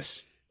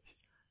obvious.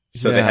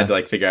 So they had to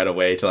like figure out a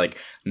way to like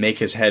make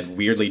his head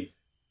weirdly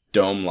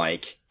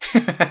dome-like,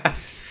 but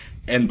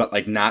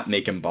like not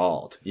make him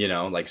bald, you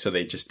know? Like, so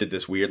they just did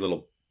this weird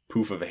little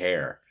poof of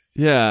hair.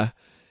 Yeah.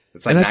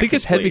 It's like, and I think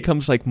his head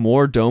becomes like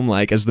more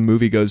dome-like as the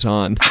movie goes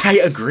on. I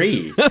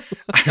agree.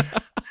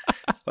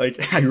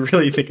 I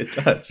really think it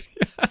does.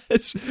 Yeah,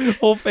 his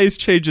whole face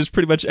changes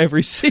pretty much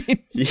every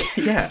scene.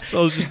 Yeah. As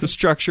well as just the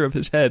structure of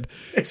his head.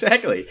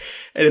 Exactly.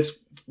 And it's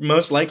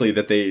most likely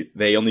that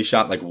they only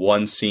shot like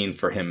one scene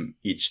for him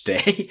each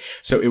day.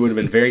 So it would have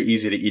been very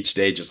easy to each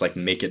day just like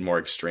make it more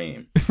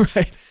extreme.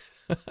 Right.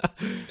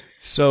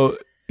 So,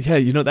 yeah,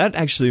 you know,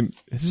 this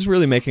is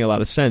really making a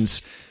lot of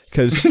sense.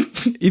 Because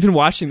even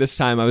watching this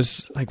time, I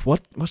was like,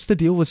 what's the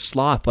deal with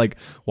Sloth? Like,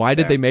 why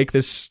did they make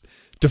this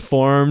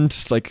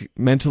deformed, like,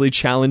 mentally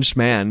challenged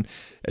man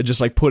and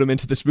just, like, put him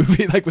into this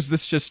movie? Like, was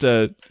this just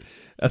a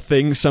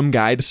thing some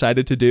guy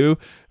decided to do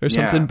or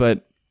something? Yeah.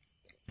 But,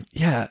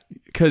 yeah,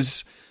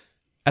 because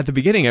at the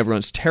beginning,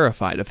 everyone's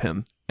terrified of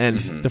him. And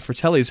the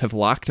Fratellis have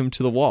locked him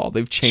to the wall.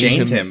 They've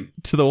chained him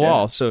to the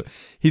wall. So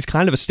he's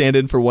kind of a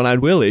stand-in for One-Eyed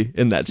Willie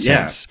in that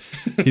sense.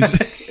 Yeah.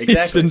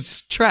 He's been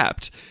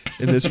trapped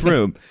in this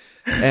room.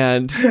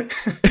 And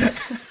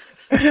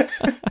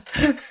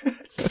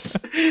it's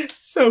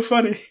so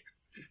funny.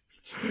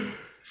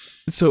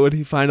 So when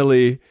he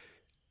finally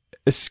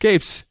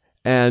escapes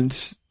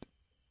and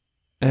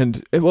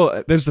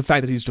well, there's the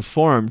fact that he's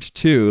deformed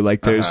too.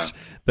 Like there's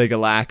like a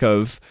lack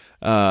of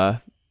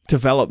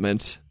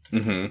development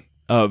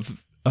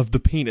of the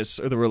penis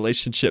or the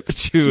relationship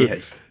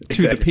to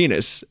the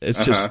penis.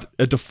 It's just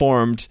a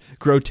deformed,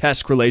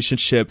 grotesque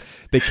relationship.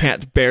 They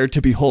can't bear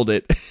to behold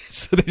it,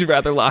 so they'd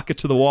rather lock it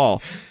to the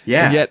wall.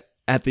 Yeah. And yet,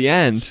 at the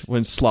end,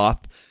 when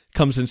Sloth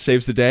comes and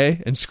saves the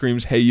day and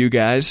screams, "Hey, you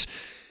guys,"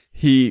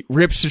 he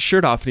rips his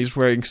shirt off and he's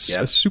wearing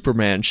a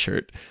Superman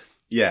shirt.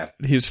 Yeah.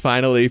 He's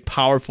finally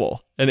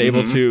powerful and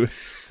able to,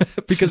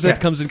 because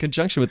that comes in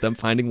conjunction with them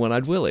finding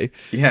One-Eyed Willie.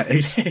 Yeah,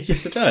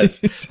 yes it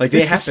does. Like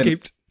they happen.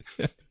 Escaped.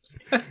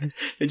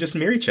 They just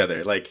mirror each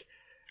other. Like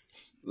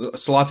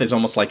Sloth is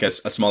almost like a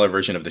smaller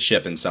version of the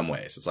ship in some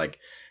ways. It's like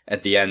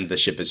at the end the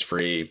ship is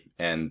free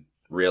and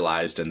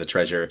realized, and the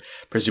treasure,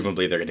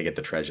 presumably they're going to get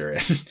the treasure,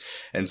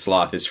 and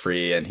Sloth is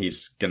free and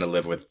he's going to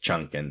live with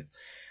Chunk. And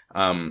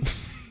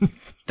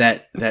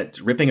that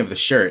ripping of the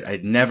shirt,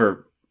 I'd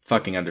never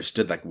fucking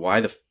understood like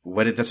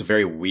that's a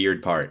very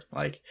weird part.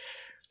 Like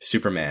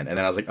Superman, and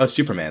then I was like, oh,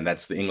 Superman,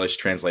 that's the English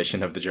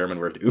translation of the German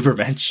word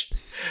Übermensch,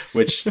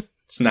 which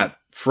it's not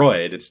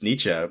Freud, it's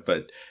Nietzsche,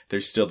 but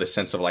there's still this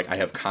sense of like I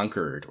have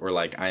conquered, or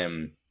like I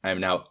am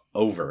now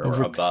or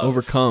above,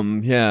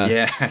 overcome.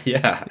 Yeah.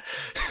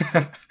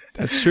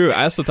 That's true.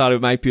 I also thought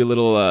it might be a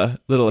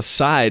little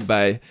aside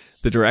by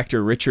the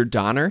director Richard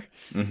Donner,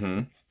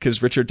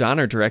 because Richard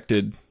Donner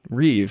directed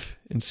Reeve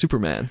in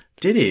Superman.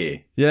 Did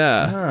he?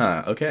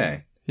 Yeah.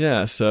 Okay.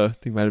 Yeah, so I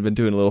think he might have been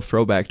doing a little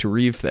throwback to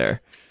Reeve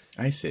there.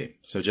 I see.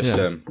 So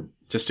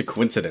just a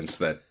coincidence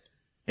that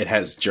it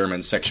has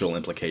German sexual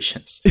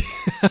implications.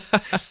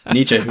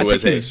 Nietzsche, who I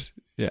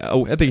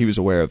think he was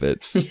aware of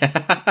it.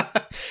 Yeah.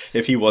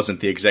 If he wasn't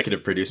the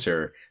executive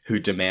producer who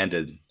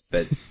demanded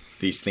that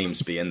these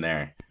themes be in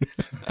there.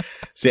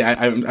 See,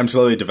 I'm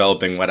slowly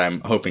developing what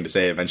I'm hoping to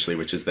say eventually,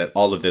 which is that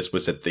all of this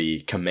was at the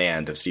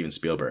command of Steven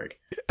Spielberg.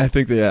 I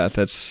think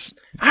that's...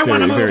 I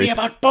want a movie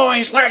about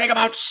boys learning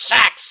about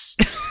sex!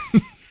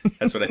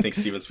 That's what I think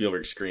Steven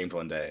Spielberg screamed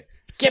one day.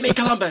 Give me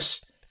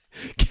Columbus!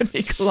 Give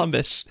me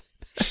Columbus!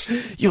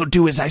 You'll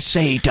do as I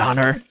say,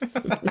 Donner.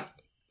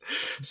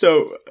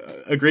 So,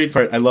 a great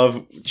part. I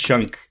love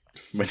Chunk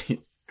when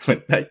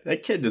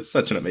that kid did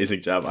such an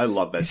amazing job. I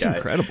love that guy. He's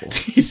incredible.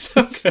 He's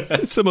so good.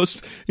 It's the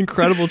most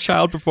incredible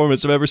child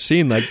performance I've ever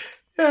seen. Like,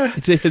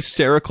 it's a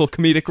hysterical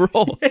comedic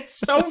role. It's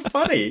so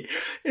funny.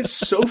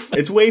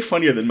 It's way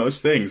funnier than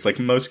most things, like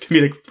most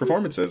comedic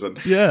performances. And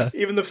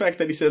even the fact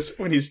that he says,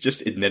 when he's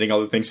just admitting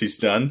all the things he's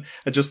done,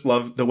 I just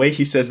love the way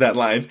he says that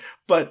line,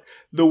 but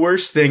the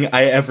worst thing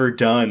I ever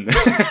done.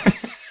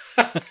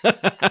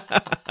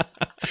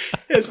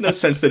 It has no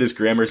sense that his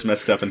grammar's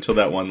messed up until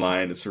that one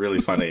line. It's really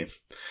funny.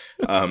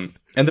 And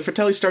the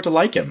Fratellis start to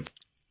like him.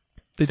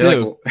 They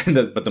do.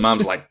 Like, but the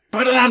mom's like,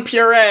 put it on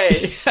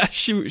puree! Yeah,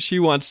 she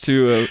wants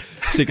to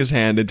stick his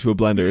hand into a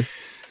blender.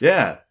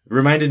 Yeah.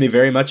 Reminded me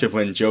very much of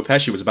when Joe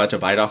Pesci was about to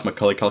bite off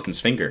Macaulay Culkin's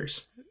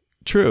fingers.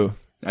 True.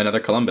 Another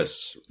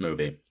Columbus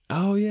movie.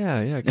 Oh,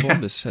 yeah.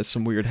 Columbus has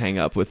some weird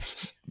hang-up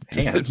with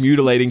hands.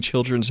 Mutilating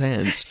children's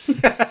hands.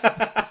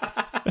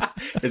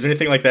 Is there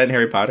anything like that in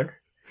Harry Potter?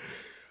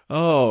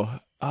 Oh,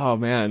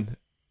 man.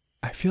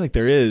 I feel like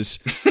there is.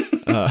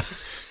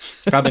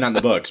 Probably not in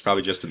the books,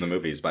 probably just in the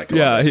movies by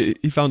Columbus. Yeah,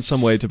 he found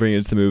some way to bring it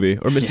into the movie.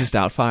 Or Mrs.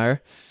 Doubtfire.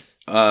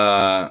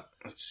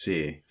 Let's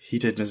see. He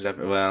did Mrs.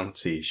 Doubtfire. Well,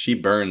 let's see. She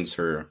burns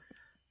her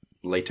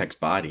latex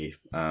body.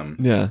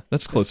 Yeah,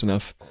 that's close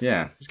enough.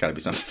 Yeah, there's got to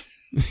be something.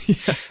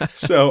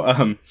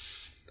 So,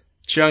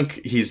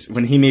 Chunk,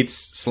 when he meets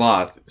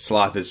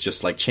Sloth is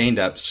just like chained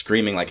up,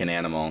 screaming like an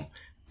animal.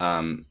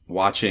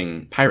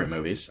 watching pirate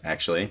movies,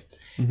 actually.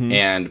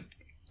 And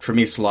for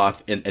me,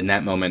 Sloth, in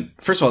that moment,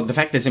 first of all, the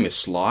fact that his name is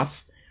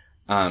Sloth,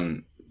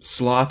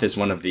 sloth is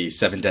one of the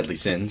 7 deadly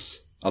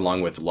sins,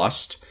 along with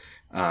lust.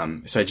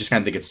 So I just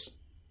kind of think it's,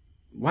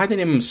 why'd they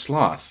name him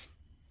Sloth?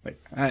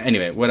 Like,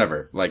 anyway,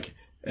 whatever. Like,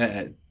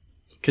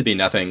 could be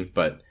nothing,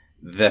 but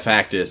the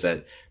fact is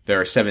that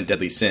there are 7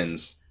 deadly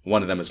sins.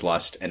 One of them is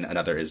lust, and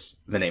another is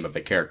the name of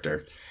the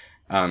character.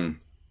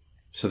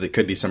 So there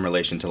could be some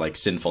relation to like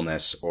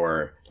sinfulness,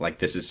 or like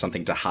this is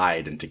something to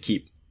hide and to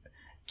keep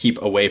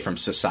away from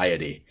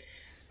society.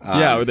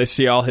 Or they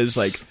see all his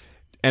like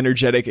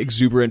energetic,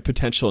 exuberant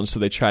potential, and so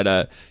they try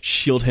to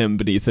shield him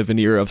beneath a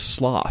veneer of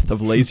sloth,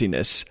 of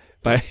laziness,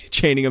 by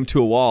chaining him to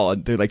a wall.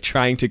 And they're like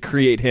trying to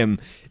create him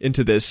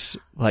into this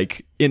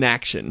like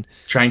inaction,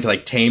 trying to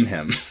like tame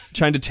him,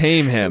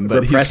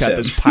 but he's got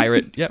this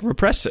pirate,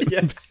 repress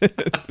him.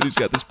 But he's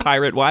got this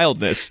pirate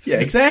wildness. Yeah,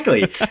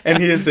 exactly. And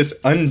he has this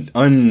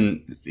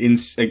apparently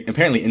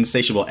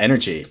insatiable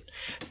energy.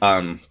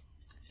 And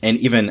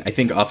even, I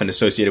think, often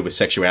associated with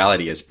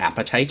sexuality is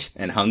appetite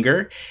and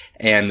hunger.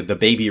 And the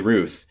baby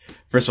Ruth.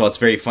 First of all, it's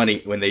very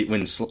funny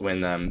when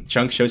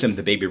Chunk shows him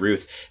the baby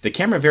Ruth. The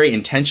camera very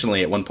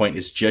intentionally at one point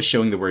is just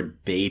showing the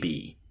word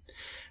baby,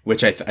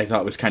 which I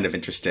thought was kind of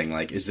interesting.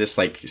 Like, is this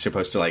like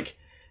supposed to like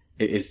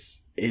is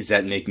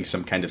that making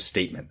some kind of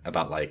statement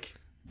about like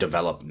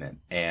development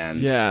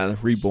and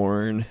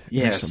reborn?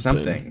 Yeah,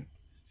 something.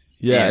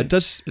 Yeah, and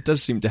it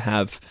does seem to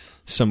have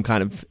some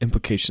kind of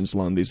implications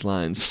along these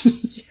lines.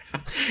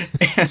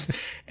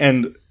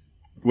 And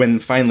when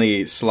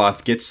finally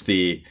Sloth gets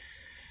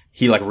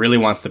he like really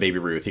wants the baby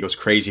Ruth. He goes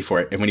crazy for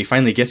it. And when he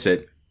finally gets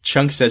it,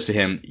 Chunk says to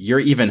him, "You're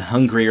even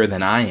hungrier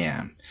than I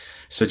am."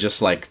 So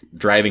just like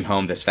driving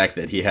home this fact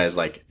that he has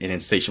like an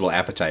insatiable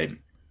appetite.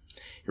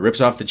 He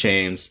rips off the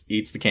chains,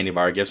 eats the candy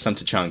bar, gives some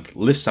to Chunk,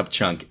 lifts up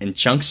Chunk, and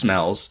Chunk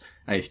says,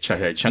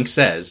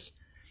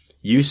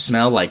 "You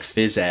smell like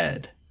phys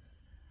ed."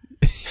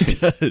 He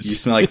does. You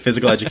smell like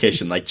physical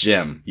education, like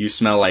gym. You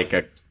smell like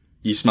a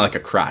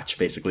crotch,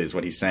 basically, is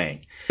what he's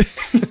saying.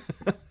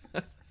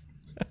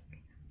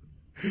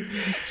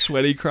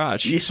 Sweaty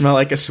crotch. You smell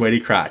like a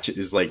sweaty crotch.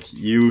 Is like,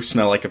 you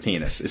smell like a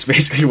penis. It's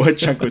basically what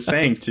Chunk was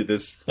saying to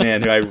this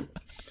man who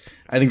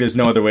I think there's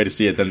no other way to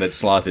see it than that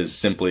Sloth is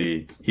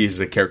simply, he's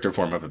the character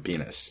form of a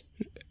penis.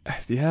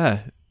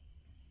 Yeah.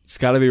 It's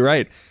gotta be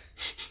right.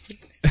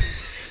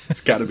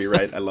 It's gotta be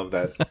right. I love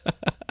that.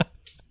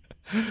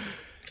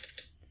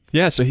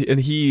 Yeah, so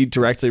he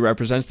directly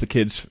represents the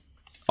kids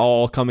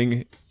all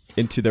coming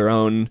into their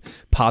own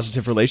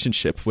positive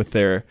relationship with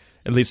their,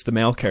 at least the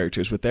male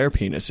characters, with their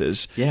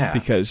penises. Yeah.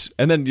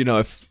 And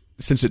then,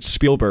 since it's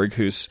Spielberg,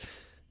 who's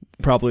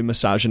probably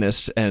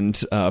misogynist and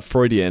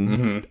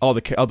Freudian, all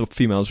the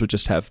females would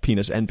just have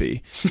penis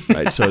envy,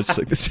 right? So it's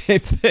like the same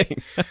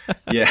thing.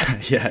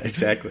 Yeah,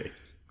 exactly.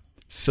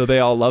 So they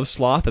all love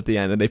Sloth at the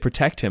end, and they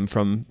protect him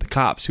from the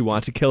cops who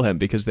want to kill him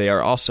because they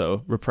are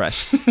also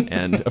repressed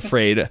and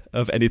afraid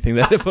of anything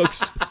that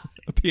evokes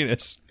a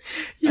penis.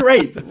 You're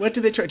right. What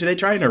do they try? Do they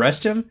try and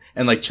arrest him?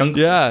 And like Chunk?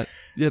 Yeah,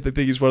 they think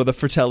he's one of the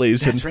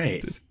Fratellis. That's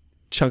right.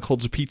 Chunk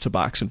holds a pizza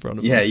box in front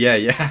of him. Yeah.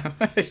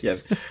 Yeah.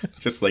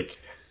 Just like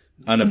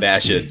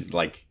unabashed,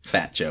 like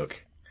fat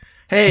joke.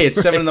 Hey,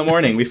 it's 7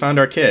 a.m. We found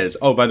our kids.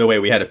 Oh, by the way,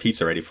 we had a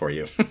pizza ready for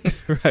you.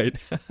 Right.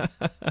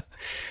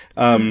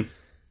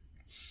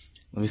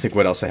 Let me think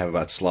what else I have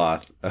about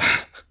Sloth.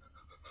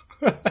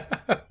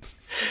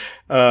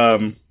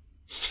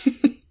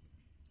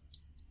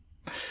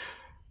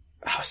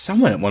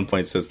 Someone at one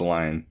point says the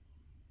line.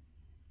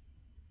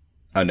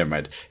 Oh, never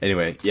mind.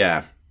 Anyway,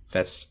 yeah,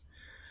 that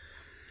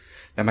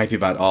might be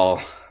about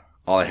all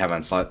I have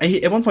on Sloth.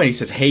 At one point he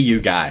says, "Hey, you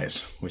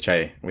guys," which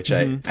I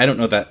don't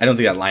know that, I don't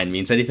think that line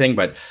means anything,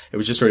 but it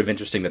was just sort of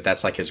interesting that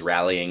that's like his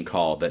rallying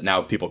call that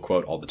now people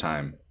quote all the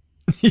time.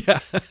 Yeah.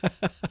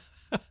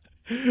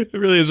 It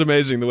really is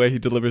amazing the way he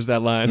delivers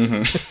that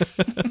line.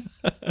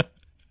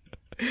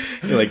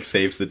 He like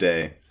saves the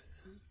day.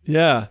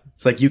 Yeah.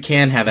 It's like you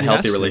can have a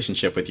healthy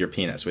relationship with your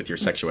penis, with your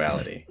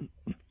sexuality,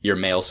 your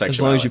male sexuality.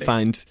 As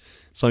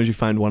long as you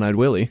find One-Eyed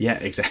Willie. Yeah,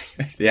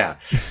 exactly. Yeah.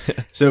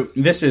 So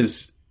this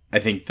is, I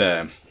think,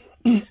 the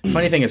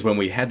funny thing is when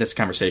we had this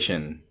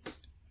conversation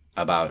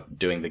about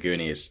doing the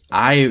Goonies,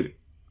 I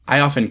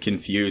often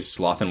confuse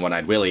Sloth and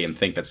One-Eyed Willie and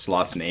think that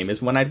Sloth's name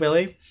is One-Eyed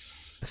Willie.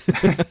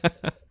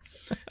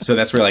 So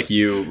that's where like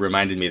you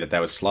reminded me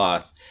that was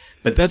Sloth.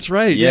 But that's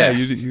right. Yeah,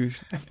 you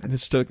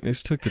mistook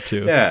the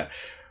two. Yeah.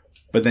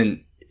 But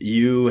then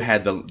you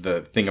had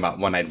the thing about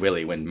One-Eyed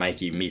Willie when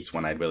Mikey meets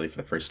One-Eyed Willie for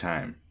the first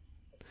time.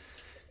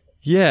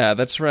 Yeah,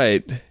 that's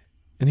right.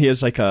 And he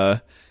has like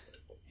a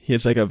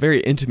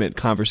very intimate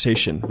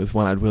conversation with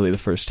One-Eyed Willie the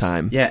first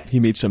time. Yeah. He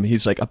meets him.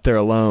 He's like up there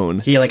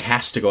alone. He like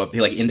has to go up. He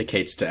like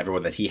indicates to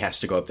everyone that he has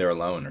to go up there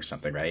alone or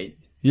something, right?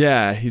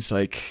 Yeah, he's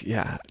like,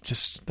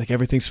 just like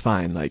everything's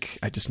fine. Like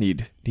I just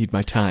need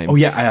my time. Oh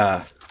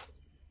yeah,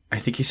 I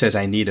think he says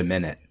I need a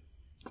minute.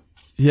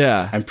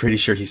 Yeah, I'm pretty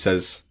sure he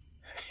says,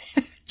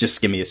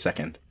 just give me a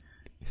second.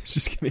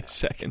 Just give me a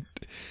second.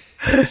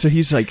 So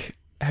he's like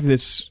having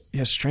this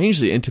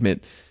strangely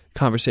intimate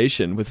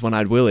conversation with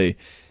One-Eyed Willie,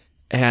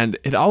 and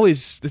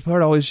the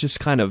part always just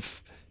kind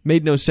of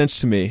made no sense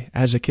to me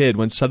as a kid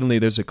when suddenly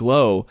there's a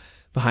glow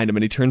behind him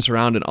and he turns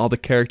around and all the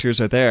characters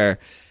are there.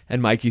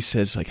 And Mikey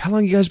says, like, how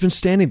long you guys been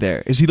standing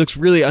there? He looks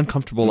really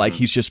uncomfortable, like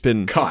he's just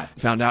been caught.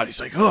 Found out.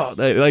 He's like, oh,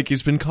 like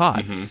he's been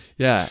caught.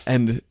 Yeah.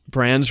 And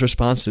Brand's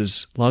response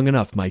is, long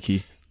enough,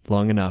 Mikey,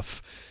 long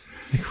enough.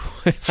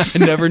 Like, I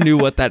never knew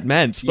what that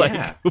meant.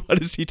 Like, what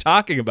is he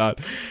talking about?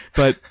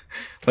 But,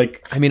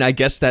 like, I mean, I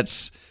guess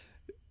that's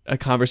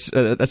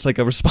that's like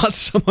a response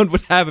someone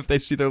would have if they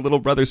see their little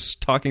brothers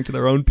talking to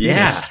their own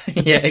penis.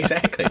 Yeah,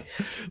 exactly.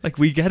 Like,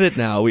 we get it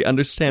now. We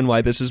understand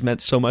why this has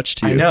meant so much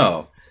to you. I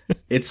know.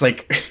 It's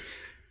like,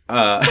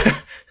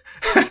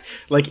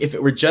 like if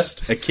it were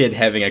just a kid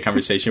having a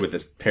conversation with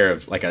this pair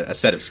of, like a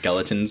set of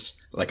skeletons,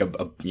 like a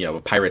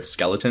pirate's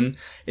skeleton,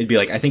 it'd be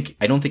like, I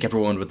don't think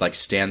everyone would like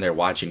stand there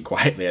watching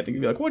quietly. I think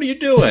it'd be like, what are you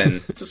doing?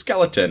 It's a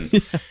skeleton.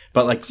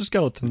 But like, it's a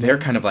skeleton. They're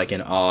kind of like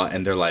in awe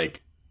and they're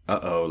like,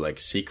 uh-oh, like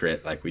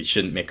secret, like we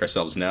shouldn't make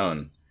ourselves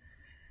known.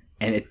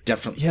 And it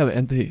definitely... Yeah,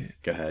 and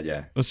Go ahead,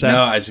 yeah. What's that?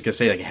 No, I was just going to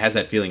say, like, it has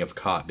that feeling of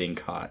being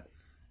caught.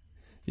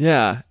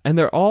 Yeah, and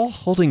they're all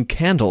holding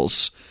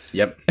candles.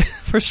 Yep.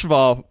 First of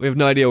all, we have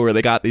no idea where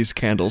they got these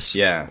candles.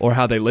 Yeah. Or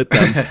how they lit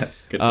them.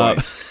 Good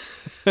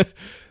point.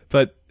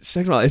 But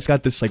second of all, it's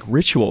got this, like,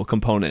 ritual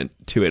component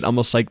to it.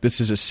 Almost like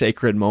this is a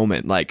sacred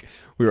moment. Like,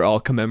 we were all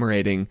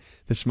commemorating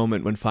this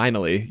moment when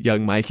finally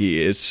young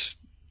Mikey is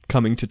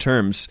coming to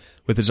terms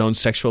with his own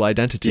sexual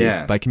identity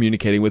by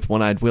communicating with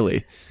One-Eyed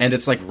Willie. And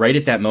it's like right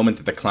at that moment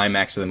that the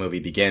climax of the movie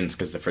begins,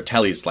 because the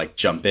Fratellis like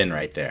jump in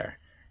right there.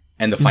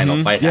 And the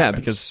final fight happens. Yeah,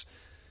 because...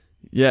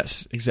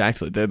 Yes,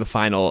 exactly. They're the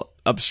final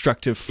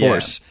obstructive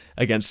force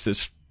against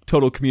this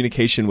total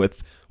communication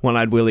with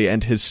One-Eyed Willie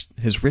and his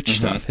rich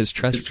stuff, his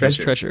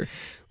treasure,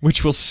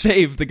 which will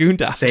save the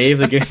Goondocks. Save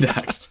the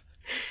Goondocks.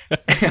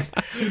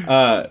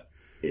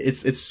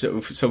 It's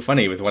so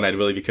funny with One-Eyed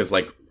Willie because,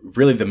 like,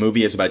 really the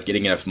movie is about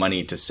getting enough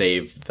money to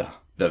save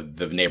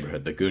the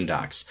neighborhood, the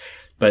Goondocks.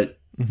 But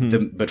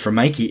but for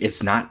Mikey,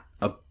 it's not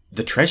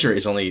the treasure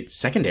is only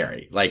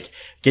secondary. Like,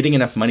 getting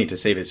enough money to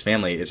save his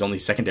family is only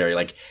secondary.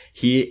 Like,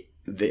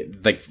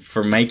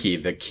 for Mikey,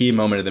 the key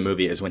moment of the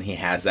movie is when he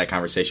has that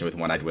conversation with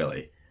One-Eyed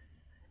Willie.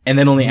 And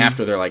then only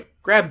after they're like,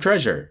 grab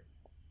treasure.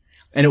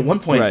 And at one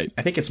point,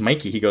 I think it's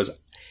Mikey,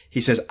 he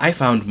says, I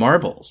found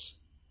marbles.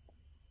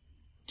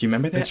 Do you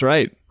remember that? That's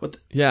right.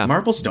 Yeah.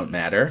 Marbles don't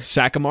matter.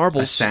 Sack of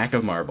marbles. A sack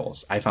of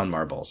marbles. I found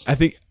marbles.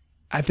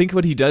 I think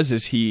what he does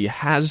is he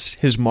has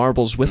his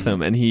marbles with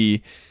him and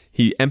he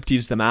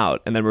empties them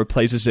out and then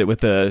replaces it with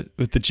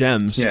the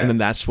gems, and then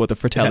that's what the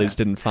Fratellis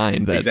didn't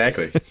find. That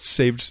exactly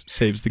saves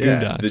the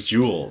Goondocks. The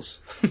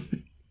jewels.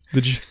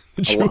 the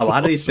jewels. A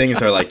lot of these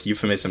things are like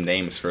euphemism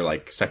names for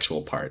like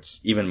sexual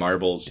parts. Even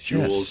marbles,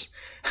 jewels.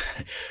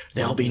 Yes.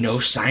 There'll be no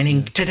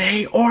signing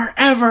today or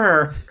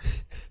ever.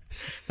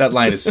 That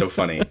line is so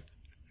funny.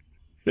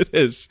 It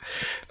is.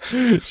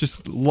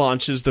 Just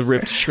launches the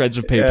ripped shreds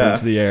of paper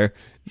into the air.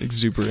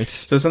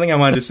 Exuberance. So something I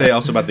wanted to say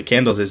also about the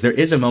candles is there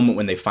is a moment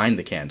when they find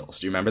the candles.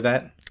 Do you remember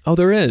that? Oh,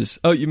 there is.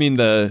 Oh, you mean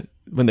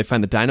when they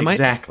find the dynamite?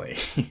 Exactly.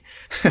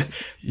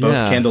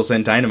 Both candles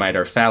and dynamite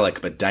are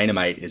phallic, but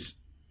dynamite is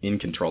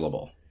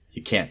incontrollable.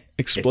 You can't.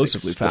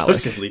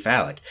 Explosively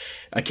phallic.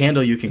 A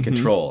candle you can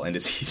control and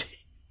it's easy.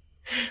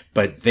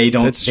 But they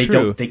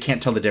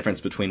can't tell the difference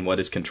between what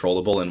is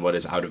controllable and what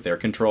is out of their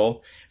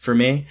control for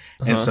me.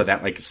 And so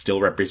that like still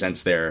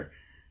represents their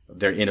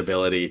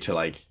inability to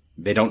like,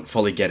 they don't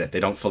fully get it. They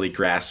don't fully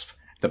grasp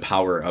the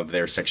power of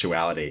their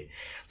sexuality.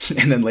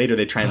 And then later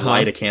they try and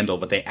light a candle,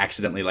 but they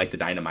accidentally light the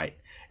dynamite.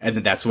 And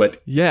then that's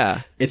what,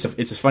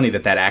 it's funny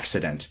that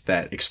accident,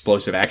 that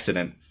explosive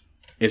accident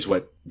is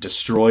what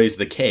destroys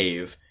the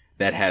cave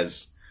that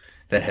has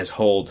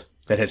held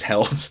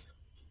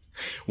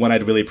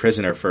One-Eyed Willie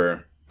prisoner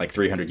for like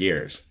 300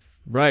 years.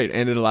 Right.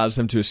 And it allows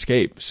them to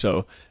escape.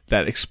 So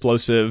that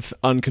explosive,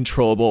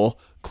 uncontrollable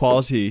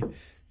quality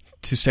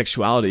to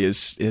sexuality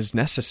is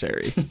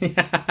necessary.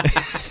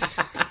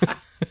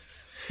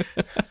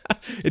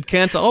 It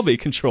can't all be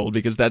controlled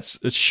because that's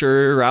a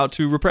sure route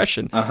to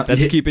repression.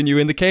 That's keeping you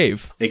in the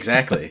cave.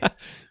 Exactly.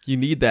 You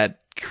need that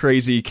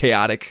crazy,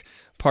 chaotic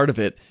part of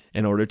it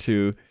in order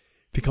to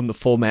become the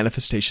full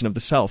manifestation of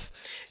the self.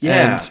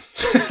 Yeah.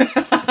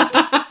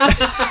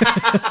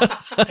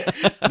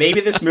 Maybe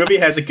this movie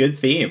has a good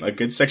theme, a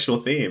good sexual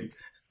theme.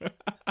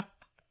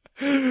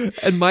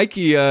 And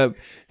Mikey,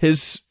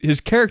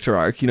 his character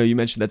arc, you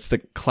mentioned that's the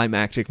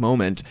climactic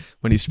moment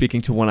when he's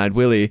speaking to One-Eyed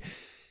Willie.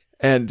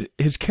 And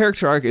his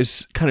character arc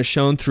is kind of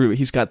shown through,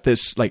 he's got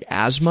this like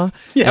asthma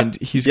and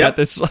he's got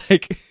this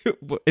like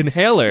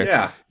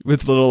inhaler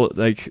with little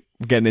like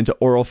getting into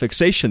oral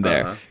fixation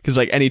there. Cause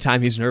like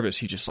anytime he's nervous,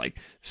 he just like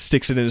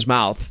sticks it in his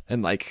mouth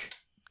and like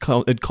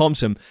it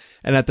calms him.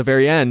 And at the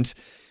very end,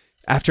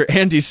 after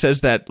Andy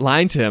says that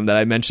line to him that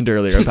I mentioned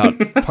earlier about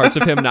parts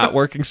of him not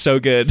working so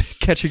good,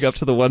 catching up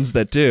to the ones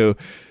that do,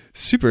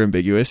 super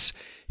ambiguous.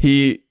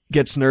 He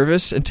gets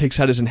nervous and takes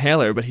out his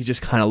inhaler, but he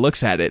just kind of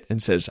looks at it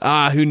and says,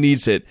 who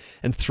needs it?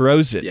 And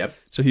throws it. Yep.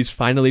 So he's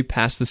finally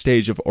past the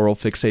stage of oral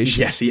fixation.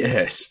 Yes, he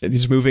is. And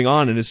he's moving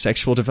on in his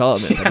sexual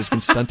development that has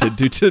been stunted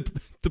due to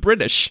the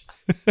British.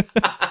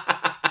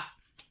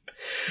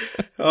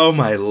 Oh,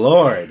 my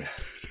Lord.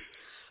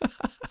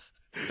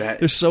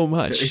 There's so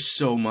much. There's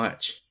so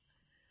much.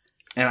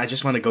 And I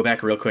just want to go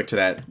back real quick to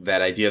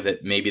that idea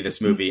that maybe this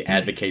movie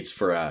advocates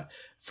for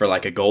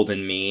like a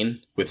golden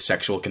mean with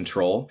sexual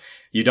control.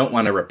 You don't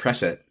want to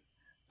repress it.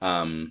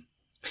 You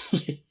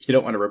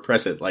don't want to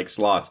repress it like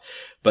Sloth,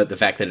 but the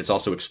fact that it's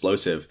also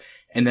explosive.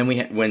 And then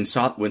when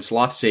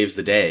Sloth saves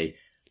the day,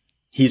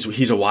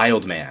 he's a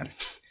wild man,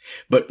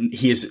 but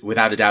he is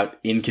without a doubt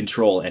in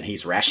control and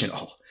he's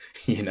rational,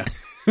 you know?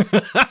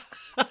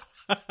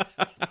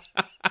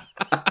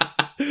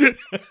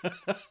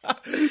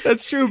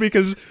 That's true,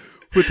 because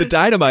with the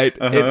dynamite,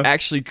 it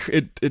actually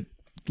it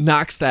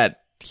knocks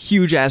that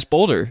huge ass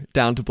boulder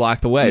down to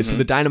block the way. So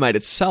the dynamite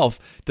itself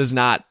does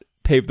not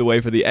pave the way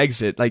for the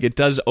exit. Like, it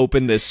does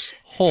open this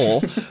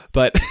hole,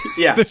 but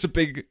there's a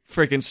big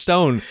freaking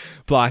stone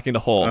blocking the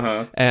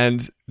hole.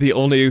 And the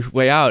only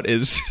way out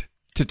is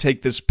to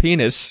take this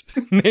penis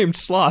named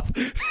Sloth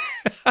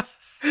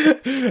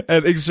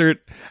and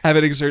have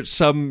it exert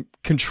some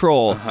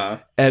control.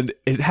 And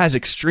it has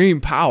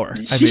extreme power.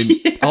 I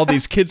mean, all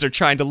these kids are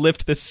trying to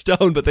lift this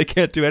stone, but they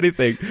can't do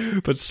anything.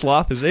 But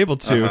Sloth is able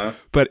to.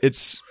 But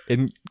it's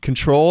in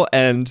control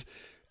and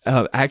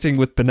acting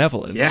with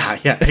benevolence.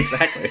 Yeah,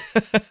 exactly.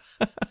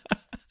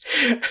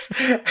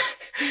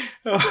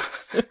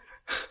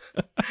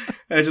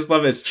 I just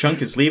love it. As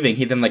Chunk is leaving,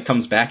 he then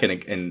comes back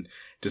and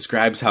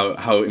describes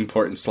how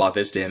important Sloth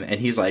is to him, and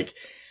he's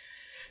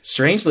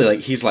strangely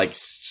he's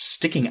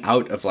sticking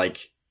out of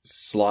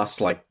Sloth's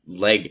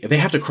leg. They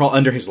have to crawl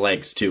under his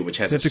legs too, which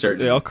has a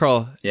certain. They all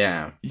crawl.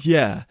 Yeah,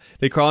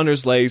 they crawl under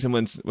his legs, and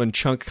when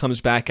Chunk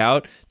comes back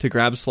out to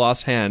grab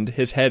Sloth's hand,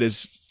 his head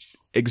is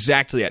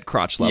exactly at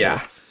crotch level.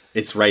 Yeah,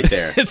 it's right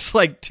there. It's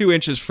 2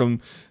 inches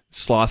from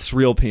Sloth's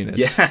real penis.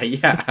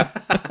 Yeah.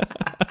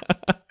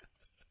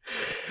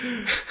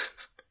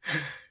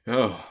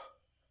 Oh.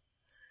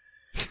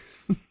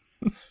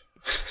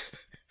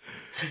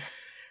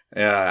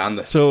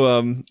 Yeah,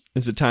 So,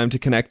 is it time to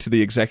connect to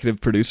the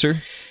executive producer?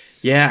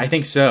 Yeah, I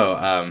think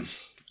so.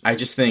 I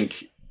just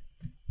think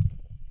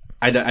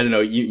I don't know.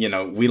 You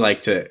know, we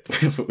like to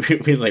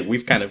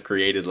we've kind of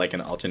created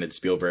an alternate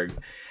Spielberg.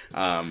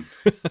 I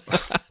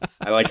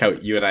like how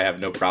you and I have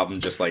no problem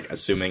just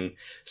assuming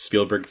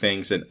Spielberg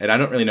things, and I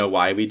don't really know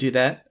why we do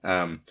that.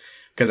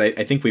 Because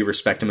I think we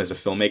respect him as a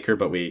filmmaker,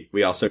 but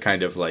we also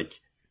kind of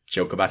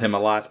joke about him a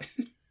lot.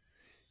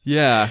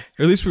 Yeah,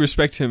 or at least we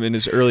respect him in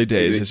his early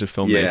days as a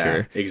filmmaker.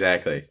 Yeah,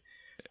 exactly.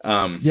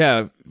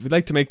 Yeah, we'd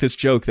like to make this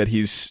joke that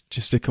he's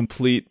just a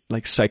complete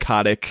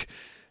psychotic,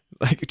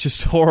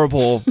 just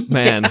horrible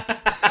man.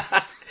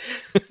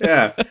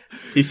 Yeah,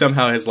 he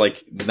somehow has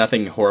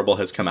nothing horrible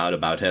has come out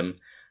about him,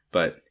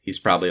 but he's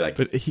probably a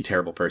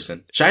terrible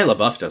person. Shia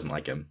LaBeouf doesn't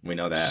like him. We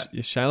know that.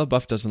 Yeah, Shia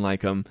LaBeouf doesn't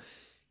like him.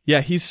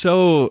 Yeah, he's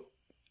so.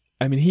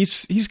 I mean,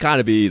 he's got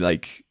to be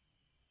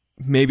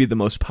maybe the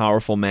most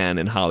powerful man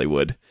in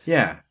Hollywood.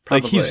 Yeah,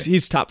 probably.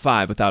 He's top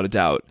 5 without a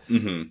doubt.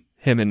 Mm-hmm.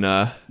 Him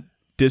and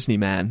Disney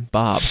man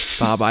Bob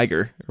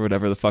Iger or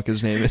whatever the fuck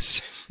his name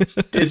is.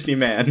 Disney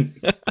man.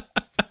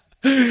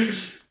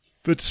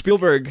 But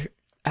Spielberg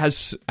I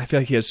feel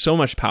like he has so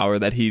much power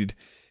that he'd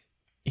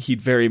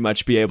very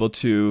much be able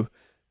to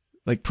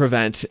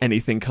prevent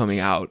anything coming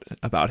out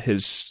about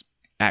his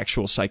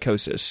actual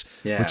psychosis,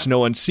 which no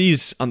one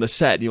sees on the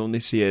set. You only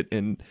see it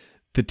in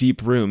the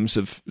deep rooms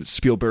of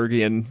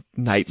Spielbergian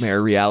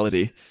nightmare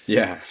reality.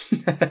 Yeah.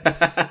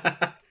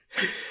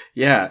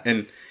 Yeah,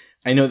 and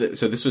I know that.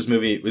 So this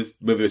movie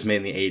was made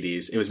in the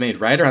 80s. It was made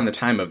right around the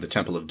time of the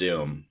Temple of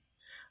Doom.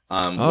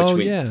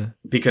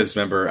 Because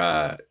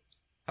remember,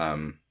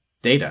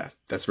 Data.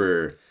 That's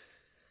where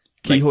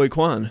Ke Huy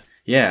Quan.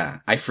 Yeah,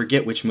 I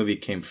forget which movie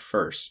came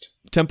first.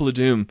 Temple of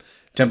Doom.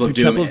 Temple of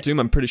Doom.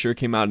 I'm pretty sure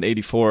came out in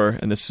 84,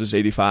 and this was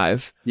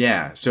 85.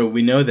 Yeah, so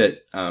we know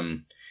that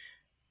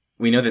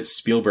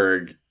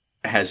Spielberg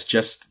has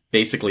just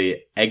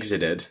basically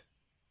exited,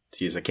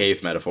 to use a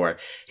cave metaphor,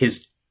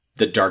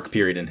 the dark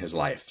period in his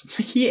life.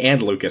 He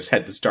and Lucas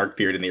had this dark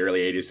period in the early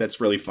 80s. That's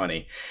really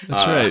funny.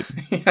 That's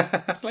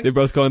right. They're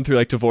both going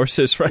through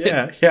divorces, right?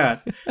 Yeah.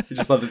 I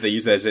just love that they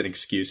use that as an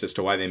excuse as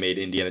to why they made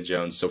Indiana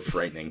Jones so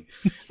frightening.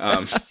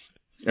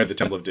 Or the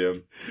Temple of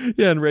Doom.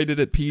 Yeah, and rated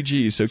it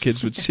PG so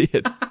kids would see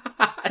it.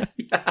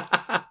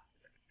 Yeah.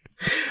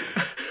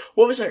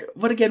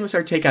 What again was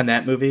our take on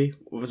that movie?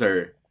 What was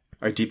our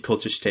deep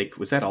cultish take?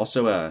 Was that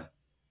also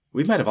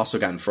we might have also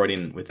gotten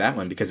Freudian with that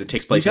one because it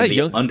takes place in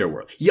the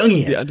underworld.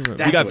 Jungian. The underworld.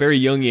 We got very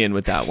Jungian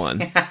with that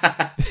one.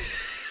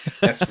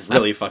 That's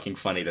really fucking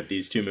funny that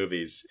these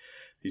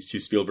two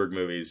Spielberg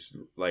movies,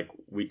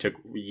 we took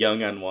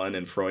Jung on one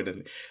and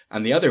Freud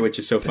on the other, which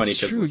is so funny.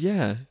 That's true,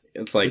 yeah.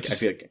 It's I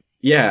feel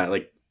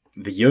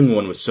the Jung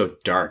one was so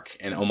dark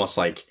and almost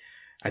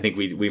I think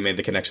we made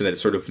the connection that it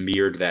sort of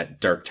mirrored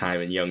that dark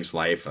time in Jung's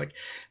life, like,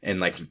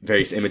 and like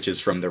various images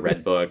from the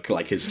Red Book,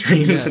 like his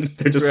dreams, and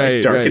they're just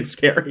like dark and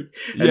scary.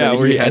 And yeah,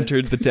 where he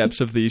entered the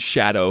depths of the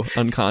shadow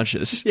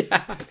unconscious.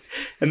 Yeah.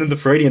 And then the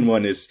Freudian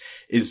one is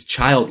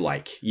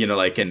childlike, you know,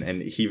 like,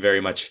 and he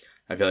very much,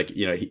 I feel like,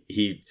 you know,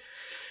 he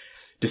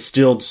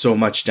distilled so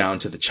much down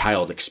to the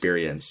child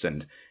experience,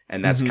 and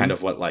that's kind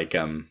of what, like,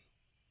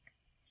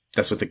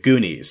 that's what the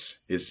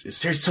Goonies is.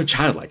 They're so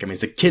childlike. I mean,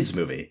 it's a kid's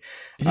movie.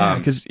 Yeah,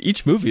 because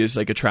each movie is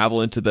like a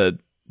travel into the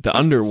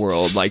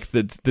underworld, like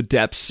the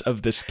depths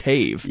of this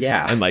cave.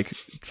 Yeah. And like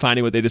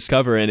finding what they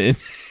discover. And in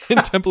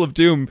Temple of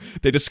Doom,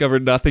 they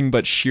discovered nothing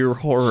but sheer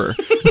horror.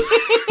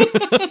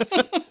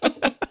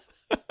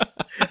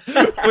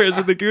 Whereas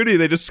in the Goonie,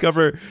 they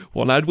discover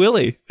One-Eyed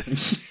Willie.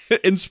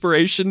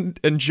 Inspiration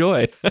and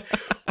joy.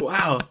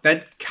 Wow.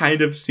 That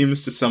kind of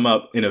seems to sum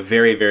up in a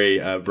very, very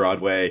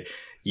broad way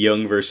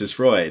Jung versus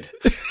Freud.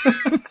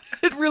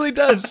 It really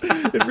does.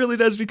 It really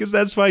does, because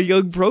that's why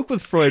Jung broke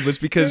with Freud, was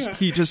because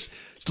he just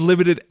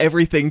limited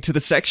everything to the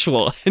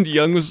sexual. And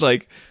Jung was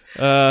like,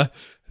 I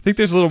think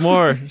there's a little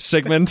more,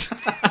 Sigmund.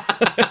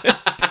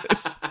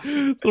 There's a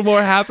little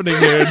more happening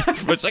here. And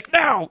Freud's like,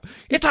 no,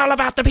 it's all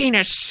about the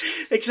penis.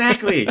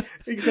 Exactly.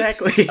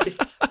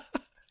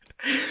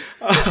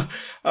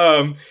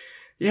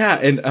 Yeah,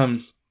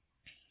 and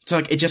so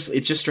like it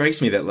just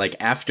strikes me that like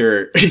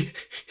after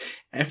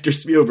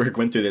Spielberg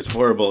went through this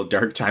horrible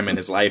dark time in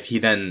his life, he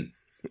then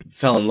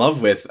fell in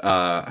love with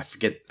I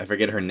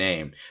forget her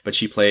name, but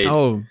she played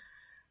the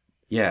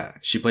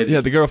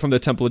girl from the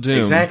Temple of Doom.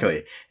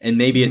 Exactly. And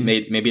maybe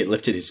it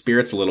lifted his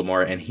spirits a little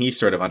more, and he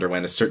sort of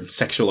underwent a certain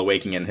sexual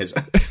awakening in his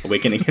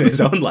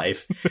own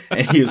life.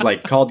 And he was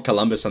like, called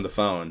Columbus on the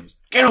phone.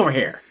 Get over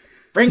here.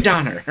 Bring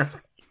Donner.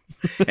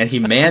 And he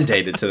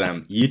mandated to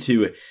them, you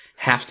two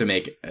have to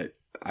make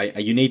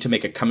you need to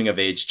make a coming of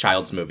age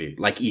child's movie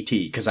like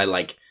E.T. because I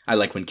like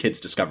when kids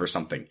discover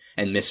something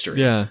and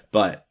mystery. Yeah.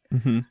 But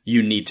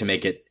you need to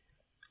make it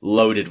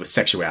loaded with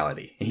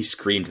sexuality. And he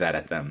screamed that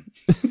at them.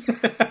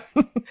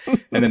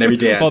 And then every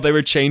day while they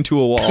were chained to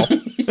a wall.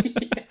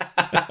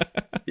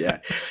 Yeah.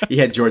 He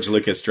had George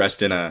Lucas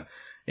dressed in a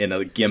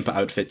gimp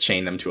outfit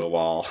chain them to a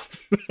wall.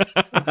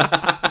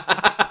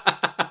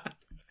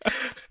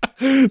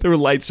 There were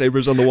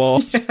lightsabers on the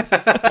walls.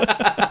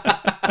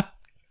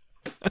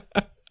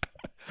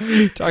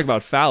 Talk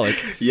about phallic.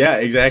 Yeah,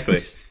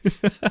 exactly.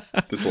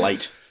 This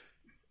light.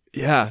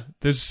 Yeah,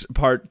 there's a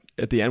part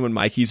at the end when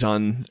Mikey's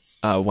on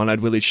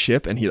One-Eyed Willie's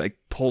ship, and he like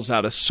pulls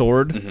out a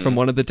sword from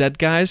one of the dead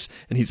guys,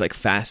 and he's like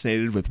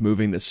fascinated with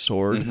moving this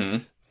sword.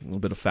 A little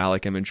bit of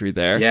phallic imagery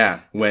there.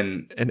 Yeah,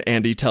 and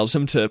Andy tells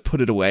him to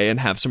put it away and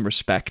have some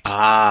respect.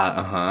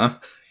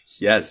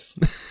 Yes.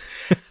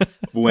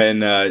 When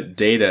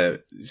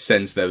Data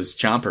sends those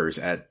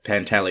chompers at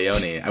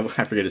Pantaleone, I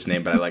forget his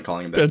name, but I like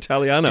calling him that.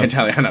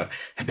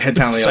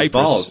 Pantaleone's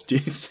balls. Do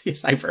you say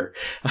Cypher?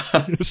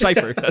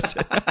 Cypher, that's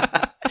it.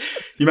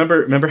 You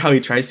remember how he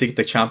tries to get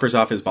the chompers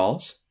off his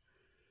balls?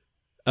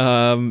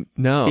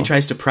 No. He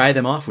tries to pry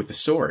them off with a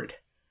sword.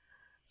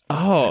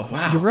 Oh, like,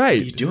 wow, you're right.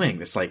 What are you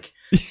doing? It's like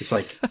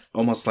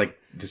almost like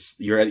this.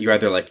 You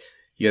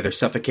either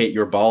suffocate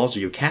your balls or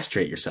you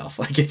castrate yourself.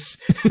 Like it's.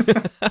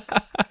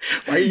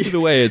 Why are you... Either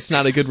way, it's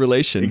not a good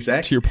relation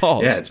to your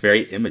balls. Yeah, it's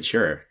very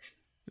immature.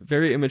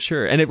 Very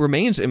immature. And it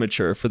remains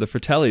immature for the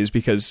Fratellis,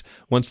 because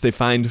once they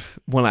find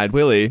One-Eyed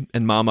Willie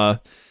and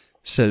Mama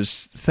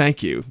says,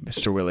 "Thank you,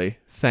 Mr. Willie,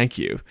 thank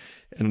you,"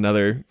 and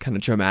another kind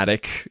of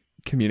dramatic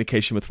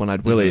communication with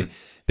One-Eyed Willie,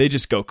 they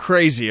just go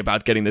crazy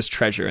about getting this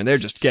treasure, and they're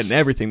just getting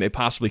everything they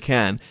possibly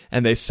can,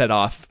 and they set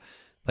off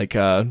like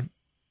a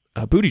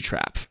booty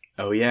trap.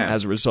 Oh, yeah.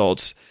 As a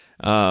result,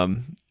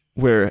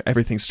 where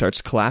everything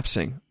starts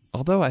collapsing.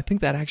 Although I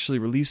think that actually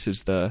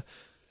raises the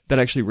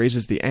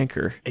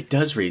anchor. It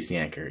does raise the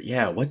anchor.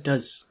 Yeah. What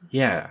does?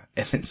 Yeah.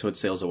 And then so it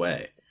sails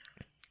away.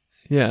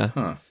 Yeah.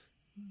 Huh.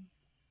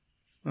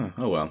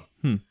 Oh well.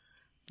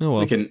 Oh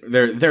well.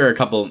 There are a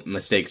couple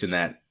mistakes in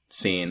that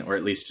scene, or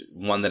at least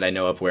one that I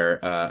know of,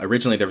 where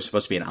originally there was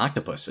supposed to be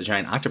a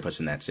giant octopus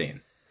in that scene.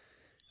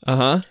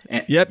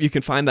 Yep. You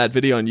can find that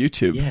video on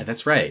YouTube. Yeah,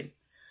 that's right.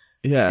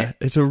 Yeah,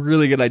 it's a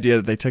really good idea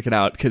that they took it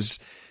out, because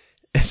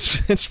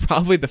it's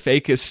probably the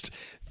fakest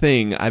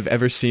thing I've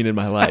ever seen in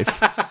my life.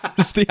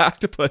 It's the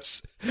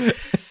octopus.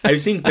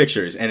 I've seen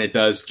pictures, and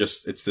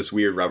it's this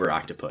weird rubber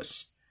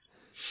octopus.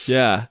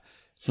 Yeah.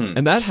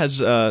 And that has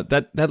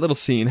that little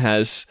scene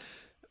has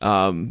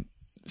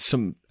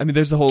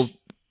there's the whole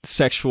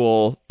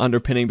sexual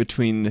underpinning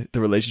between the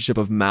relationship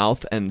of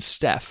Mouth and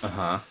Steph.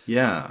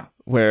 Yeah.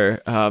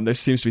 Where there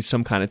seems to be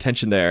some kind of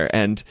tension there,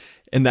 and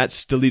in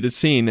that deleted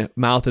scene,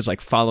 Mouth is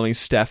like following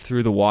Steph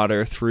through the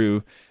water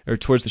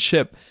towards the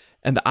ship,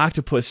 and the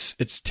octopus,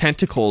 its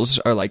tentacles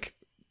are like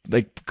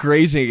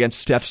grazing against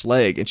Steph's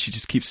leg, and she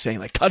just keeps saying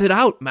like, "Cut it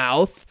out,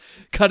 Mouth,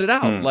 cut it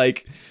out!"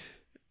 Like,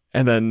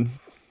 and then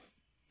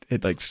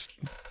it like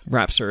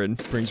wraps her and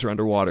brings her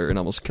underwater and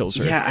almost kills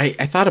her. Yeah,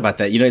 I thought about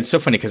that. You know, it's so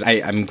funny because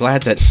I'm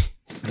glad I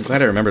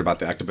remembered about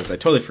the octopus. I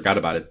totally forgot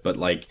about it, but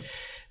like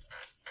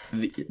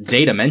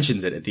Data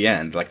mentions it at the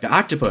end, like the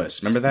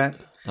octopus. Remember that?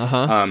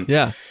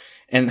 Yeah.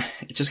 And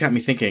it just got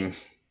me thinking.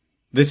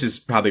 This is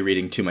probably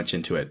reading too much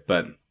into it,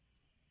 but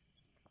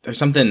there's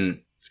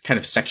something kind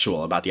of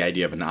sexual about the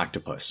idea of an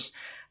octopus.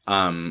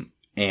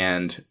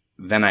 And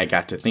then I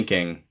got to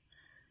thinking,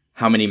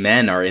 how many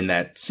men are in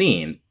that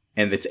scene?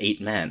 And it's 8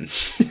 men.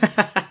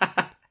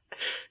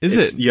 Is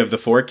it? You have the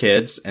 4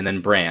 kids, and then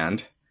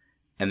Brand,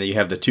 and then you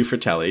have the 2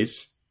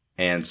 Fratellis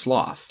and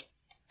Sloth.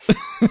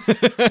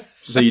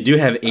 So you do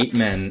have 8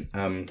 men,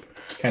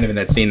 kind of in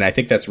that scene. And I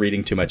think that's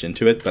reading too much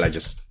into it, but I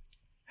just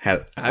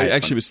had. I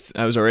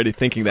was already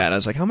thinking that. I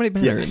was like, how many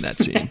men are in that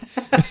scene?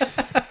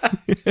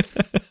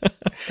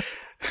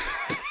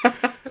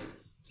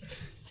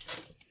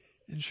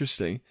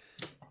 Interesting.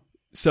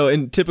 So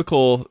in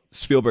typical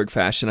Spielberg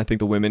fashion, I think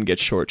the women get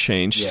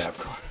shortchanged. Yeah, of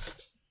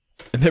course.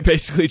 And they're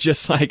basically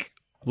just like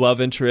love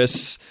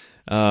interests.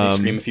 They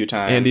scream a few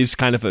times.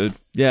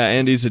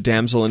 Andy's a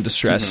damsel in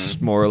distress,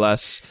 more or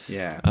less.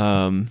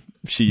 Yeah.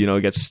 She,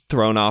 gets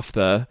thrown off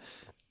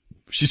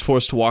she's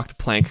forced to walk the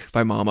plank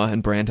by Mama,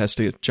 and Brand has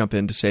to jump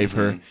in to save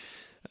her.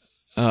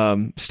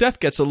 Steph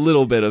gets a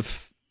little bit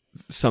of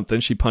something.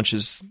 She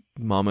punches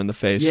Mama in the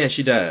face. Yeah,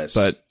 she does.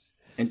 But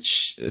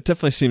it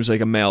definitely seems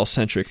like a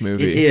male-centric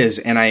movie. It is,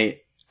 and I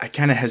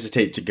kind of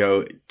hesitate to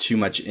go too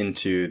much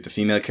into the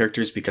female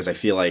characters because I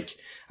feel like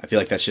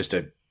that's just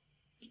a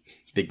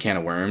big can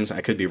of worms.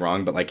 I could be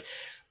wrong, but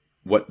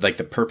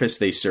the purpose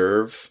they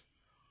serve,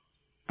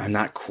 I'm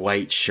not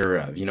quite sure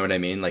of. You know what I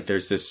mean? Like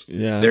there's this,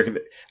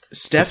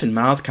 Steph and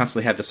Mouth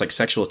constantly have this like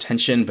sexual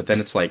tension, but then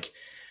it's like,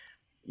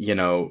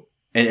 and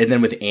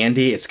then with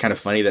Andy, it's kind of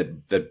funny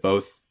that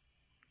both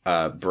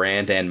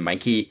Brand and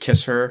Mikey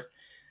kiss her,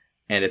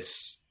 and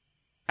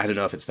I don't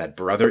know if it's that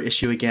brother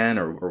issue again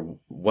or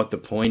what the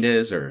point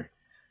is, or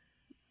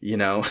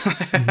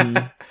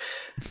mm-hmm.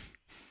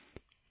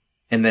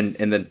 And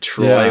then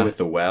Troy with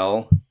the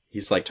well,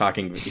 he's like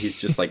talking,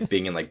 he's just like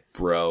being in like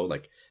bro,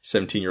 like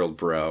 17-year-old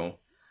bro,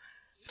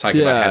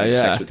 talking about having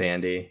sex with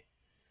Andy.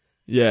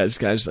 Yeah, this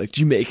guy's like, "Did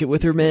you make it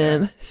with her,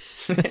 man?"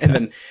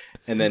 and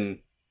then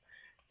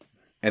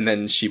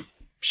she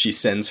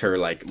sends her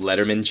like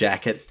Letterman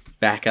jacket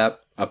back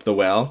up the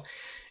well.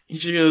 And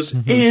she goes,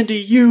 "Andy,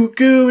 you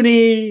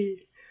goonie."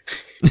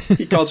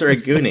 He calls her a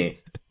goonie.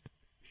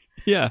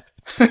 Yeah.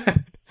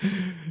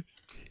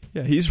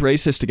 Yeah, he's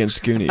racist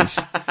against Goonies.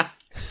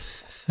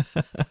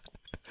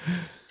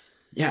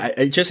 Yeah,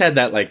 I just had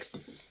that like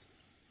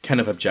kind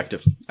of object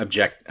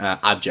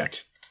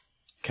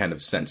kind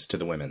of sense to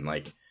the women,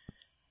 like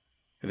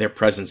their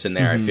presence in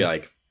there. I feel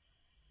like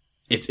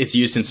it's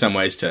used in some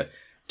ways to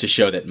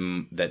show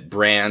that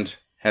Brand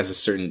has a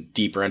certain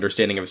deeper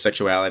understanding of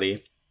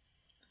sexuality,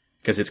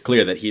 because it's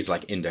clear that he's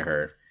like into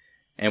her,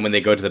 and when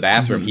they go to the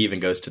bathroom, he even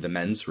goes to the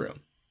men's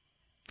room.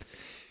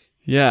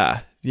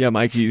 Yeah,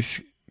 Mikey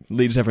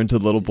leads everyone to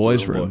the little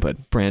boy's room,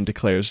 but Brand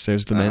declares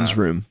there's the men's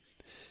room,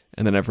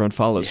 and then everyone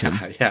follows him.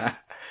 Yeah.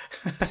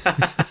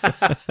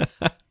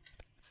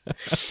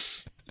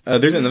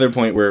 There's another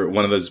point where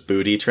one of those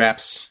booty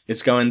traps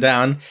is going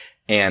down,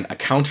 and a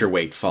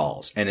counterweight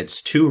falls, and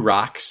it's 2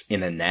 rocks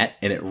in a net,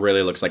 and it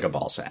really looks like a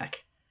ball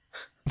sack.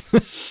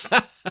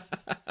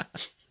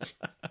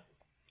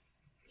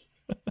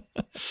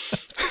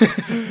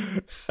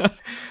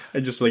 I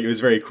just it was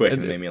very quick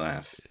and it made me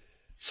laugh.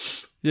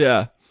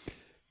 Yeah.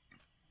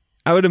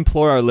 I would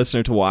implore our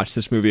listener to watch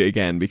this movie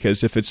again,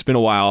 because if it's been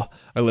a while,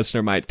 our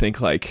listener might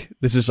think like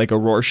this is like a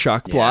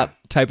Rorschach plot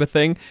type of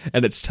thing,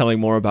 and it's telling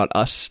more about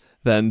us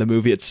than the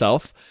movie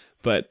itself.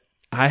 But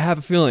I have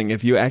a feeling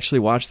if you actually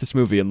watch this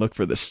movie and look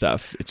for this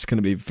stuff, it's going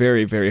to be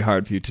very, very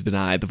hard for you to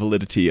deny the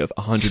validity of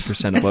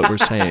 100% of what we're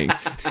saying.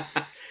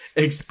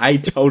 I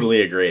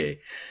totally agree.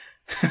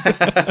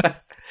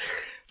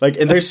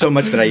 And there's so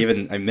much that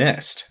I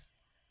missed,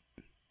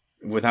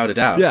 without a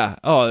doubt. Yeah.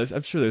 Oh,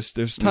 I'm sure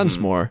there's tons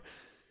more.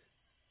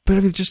 But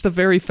I mean, just the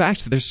very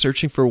fact that they're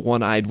searching for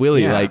One-Eyed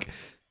Willie,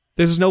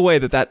 there's no way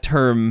that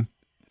term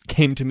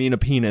came to mean a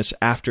penis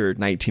after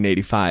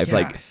 1985.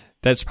 Yeah.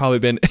 That's probably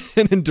been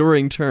an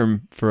enduring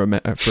term for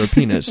a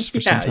penis for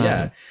some time.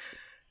 Yeah.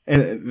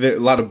 And there are a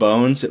lot of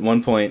bones. At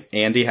one point,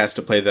 Andy has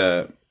to play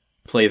the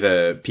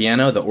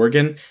piano, the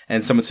organ,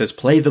 and someone says,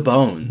 "Play the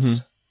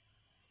bones."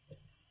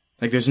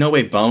 There's no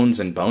way bones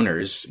and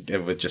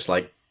boners would just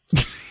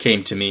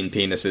came to mean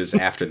penises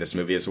after this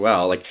movie as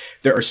well.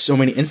 There are so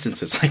many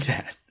instances like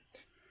that.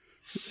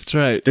 That's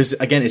right.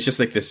 It's just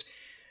this.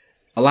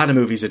 A lot of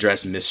movies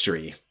address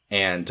mystery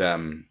and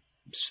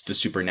the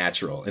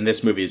supernatural, and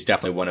this movie is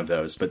definitely one of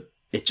those. But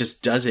it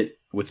just does it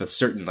with a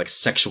certain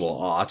sexual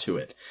awe to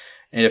it,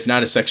 and if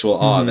not a sexual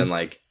awe,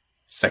 then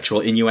sexual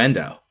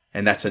innuendo,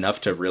 and that's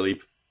enough to really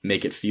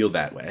make it feel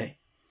that way.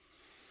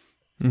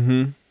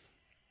 Mm-hmm.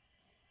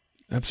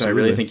 Absolutely. So I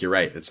really think you're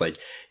right. It's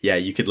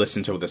you could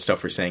listen to the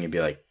stuff we're saying and be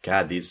like,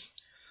 God, these,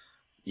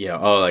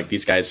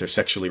 these guys are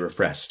sexually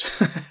repressed,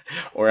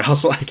 or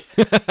else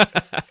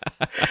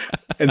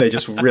and they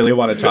just really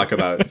want to talk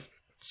about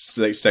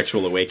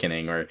sexual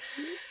awakening,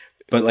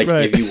 but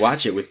right. If you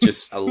watch it with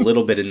just a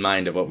little bit in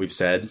mind of what we've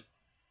said,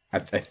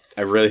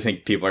 I really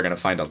think people are going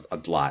to find a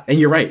lot. And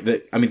you're right.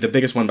 The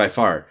biggest one by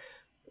far,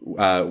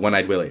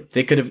 One-Eyed Willie.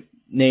 They could have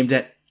named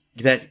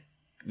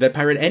that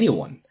pirate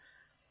anyone.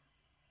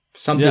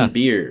 Something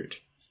beard,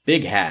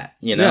 big hat,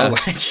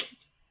 like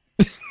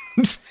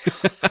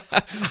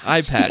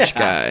eye patch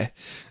guy.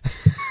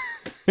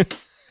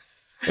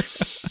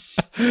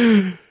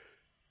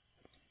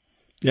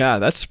 Yeah,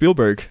 that's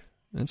Spielberg.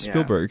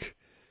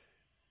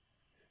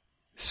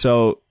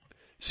 So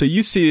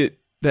you see it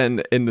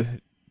then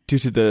due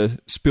to the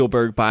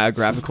Spielberg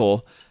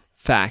biographical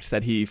fact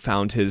that he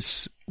found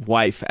his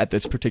wife at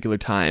this particular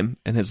time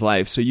in his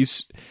life. So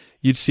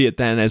you'd see it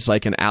then as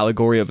like an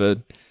allegory of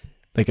a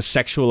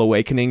sexual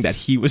awakening that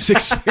he was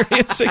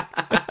experiencing.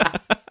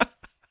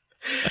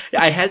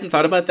 I hadn't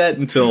thought about that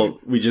until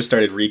we just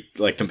started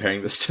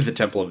comparing this to the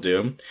Temple of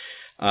Doom.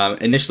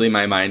 Initially,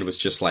 my mind was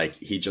just like,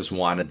 he just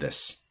wanted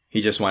this.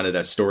 He just wanted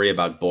a story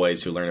about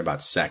boys who learn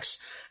about sex.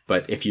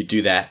 But if you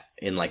do that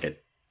in like a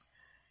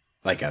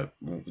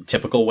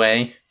typical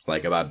way,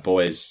 like about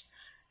boys,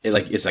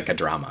 it's like a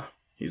drama.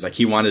 He's like,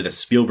 he wanted a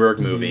Spielberg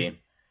movie,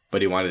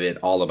 but he wanted it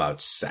all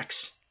about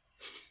sex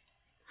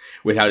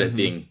without it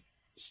being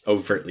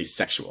overtly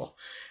sexual.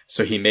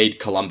 So he made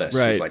Columbus.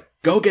 Right. He's like,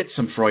 go get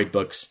some Freud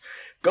books.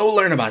 Go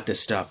learn about this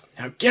stuff.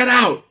 Now get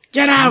out.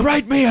 Get out.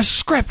 Write me a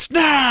script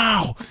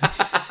now.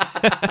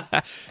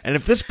 And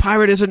if this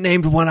pirate isn't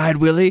named One-Eyed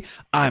Willie,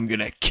 I'm going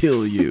to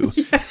kill you.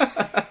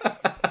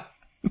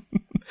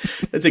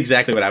 That's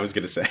exactly what I was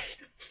going to say.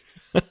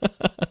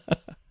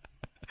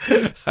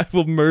 I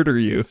will murder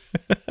you.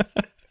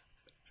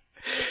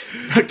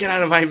 Get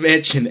out of my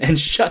mansion and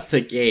shut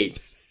the gate.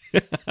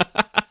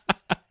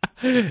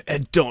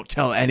 And don't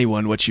tell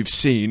anyone what you've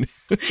seen.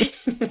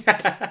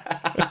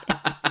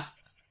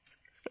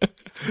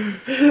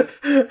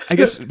 I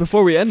guess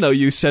before we end, though,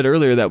 you said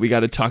earlier that we got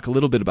to talk a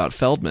little bit about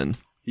Feldman.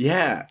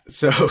 Yeah.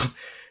 So,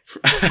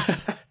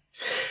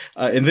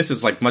 and this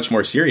is like much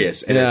more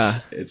serious, and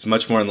it's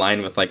much more in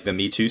line with like the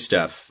Me Too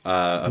stuff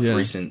of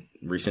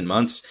recent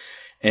months.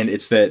 And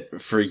it's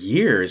that for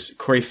years,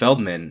 Corey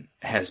Feldman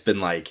has been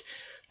like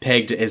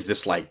pegged as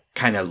this like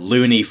kind of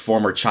loony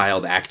former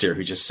child actor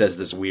who just says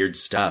this weird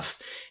stuff,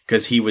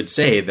 because he would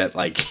say that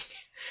like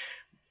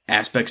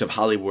aspects of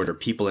Hollywood or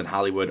people in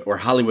Hollywood or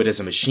Hollywood as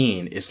a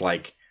machine is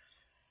like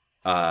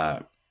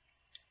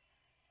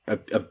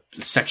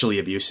sexually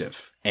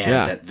abusive,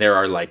 and that there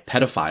are like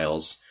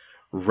pedophiles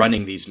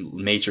running these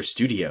major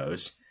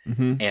studios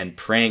and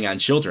preying on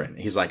children.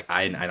 He's like,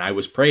 I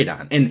was preyed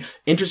on. And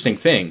interesting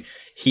thing,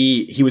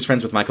 he was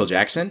friends with Michael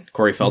Jackson.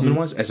 Corey Feldman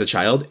was, as a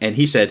child, and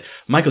he said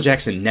Michael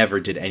Jackson never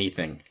did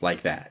anything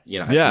like that.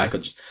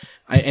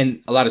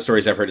 And a lot of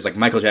stories I've heard is like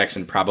Michael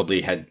Jackson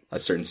probably had a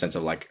certain sense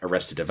of like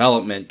Arrested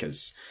Development,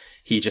 because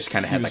he just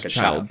kind of had like a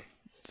child.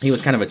 He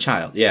was kind of a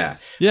child, yeah.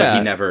 But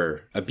he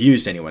never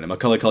abused anyone. And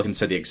Macaulay Culkin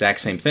said the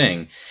exact same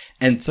thing.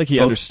 And it's like he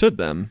understood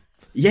them.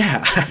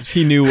 Yeah.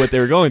 He knew what they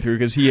were going through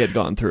because he had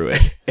gone through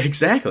it.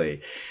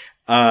 Exactly.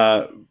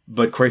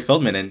 But Corey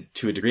Feldman, and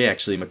to a degree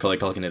actually Macaulay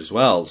Culkin as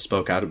well,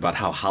 spoke out about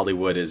how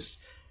Hollywood is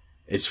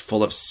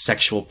full of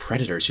sexual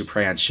predators who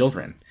prey on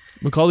children.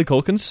 Macaulay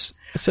Culkin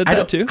said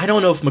that too? I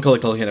don't know if Macaulay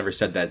Culkin ever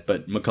said that,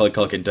 but Macaulay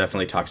Culkin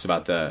definitely talks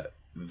about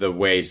the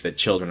ways that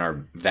children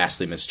are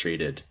vastly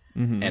mistreated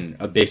and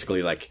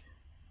basically like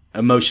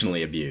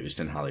emotionally abused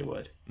in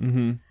Hollywood.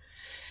 Mm-hmm.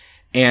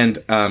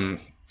 And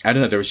I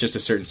don't know, there was just a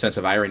certain sense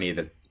of irony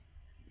that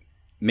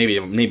maybe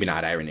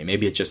not irony,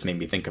 maybe it just made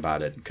me think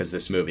about it, because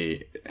this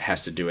movie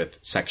has to do with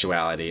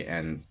sexuality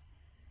and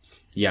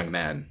young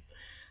men.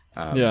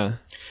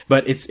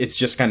 But it's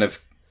just kind of,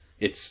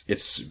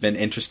 it's been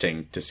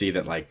interesting to see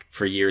that like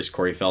for years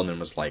Corey Feldman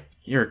was like,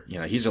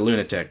 he's a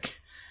lunatic.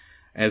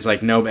 And it's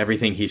like, no,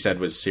 everything he said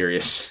was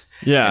serious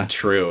and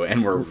true.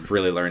 And we're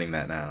really learning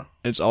that now.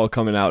 It's all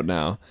coming out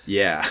now.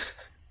 Yeah.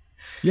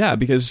 Yeah,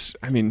 because,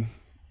 I mean,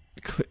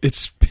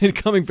 it's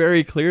becoming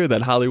very clear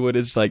that Hollywood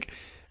is like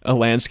a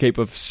landscape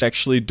of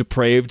sexually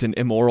depraved and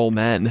immoral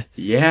men.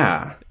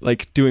 Yeah.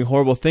 Like doing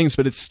horrible things,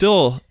 but it's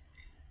still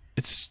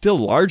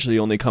largely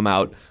only come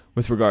out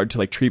with regard to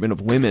like treatment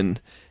of women.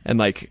 And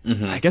like,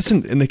 I guess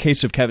in the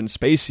case of Kevin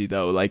Spacey,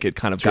 though, like it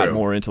kind of got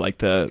more into like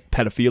the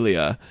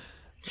pedophilia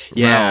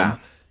realm.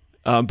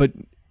 But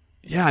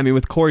yeah, I mean,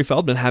 with Corey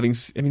Feldman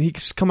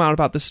he's come out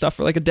about this stuff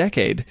for like a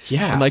decade.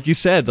 Yeah. And like you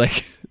said,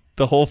 like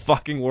the whole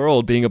fucking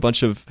world being a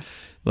bunch of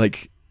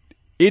like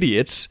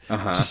idiots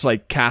just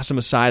like cast him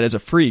aside as a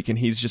freak, and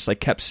he's just like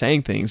kept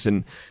saying things.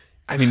 And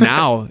I mean,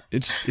 now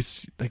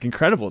it's like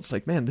incredible. It's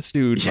like, man, this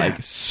dude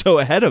like so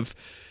ahead of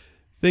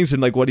things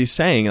and like what he's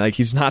saying, like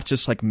he's not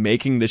just like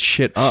making this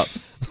shit up.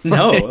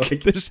 No,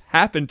 like, this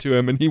happened to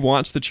him and he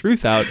wants the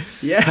truth out.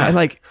 Yeah. And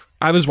like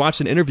I was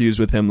watching interviews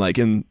with him like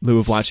in lieu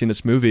of watching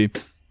this movie,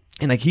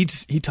 and like he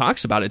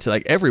talks about it to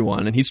like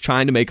everyone, and he's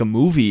trying to make a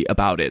movie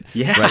about it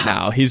right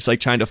now. He's like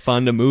trying to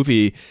fund a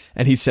movie,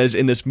 and he says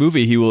in this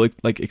movie he will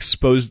like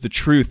expose the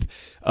truth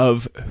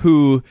of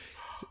who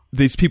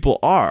these people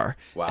are.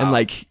 Wow. And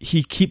like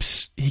he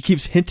keeps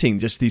hinting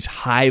just these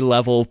high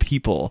level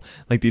people,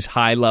 like these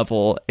high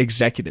level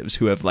executives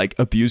who have like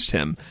abused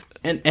him.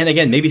 And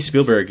again, maybe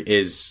Spielberg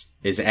is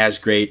as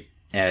great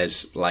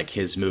as like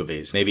his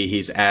movies. Maybe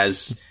he's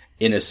as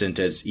innocent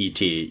as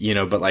E.T., you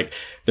know, but like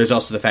there's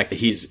also the fact that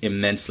he's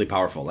immensely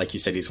powerful. Like you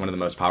said, he's one of the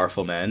most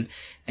powerful men,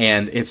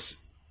 and it's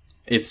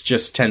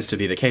just tends to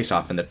be the case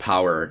often that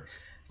power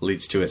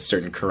leads to a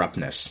certain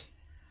corruptness.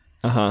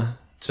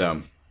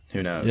 So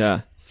who knows?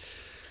 Yeah.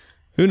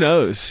 Who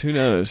knows?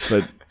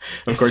 But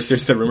of course,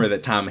 there's the rumor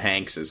that Tom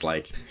Hanks is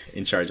like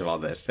in charge of all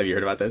this. Have you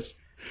heard about this?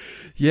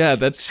 Yeah,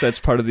 that's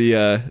part of the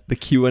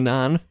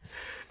QAnon.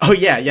 Oh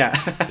yeah.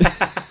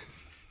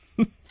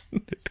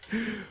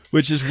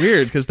 Which is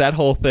weird because that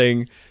whole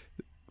thing,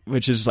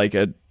 which is like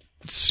a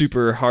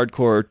super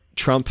hardcore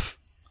Trump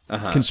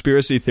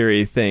conspiracy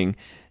theory thing,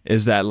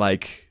 is that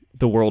like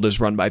the world is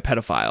run by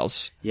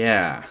pedophiles.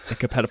 Yeah.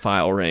 Like a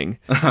pedophile ring.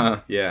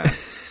 Yeah.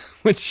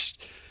 Which,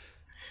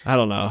 I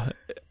don't know.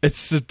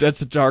 That's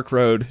a dark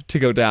road to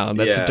go down.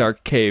 That's a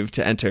dark cave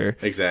to enter.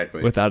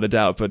 Exactly. Without a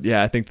doubt. But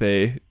yeah, I think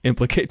they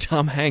implicate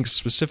Tom Hanks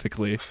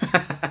specifically.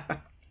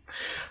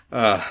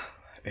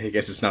 I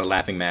guess it's not a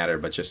laughing matter,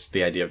 but just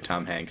the idea of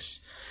Tom Hanks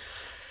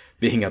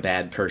being a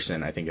bad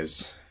person, I think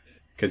is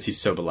because he's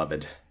so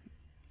beloved.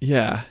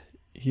 Yeah,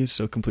 he is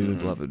so completely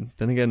beloved.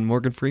 Then again,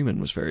 Morgan Freeman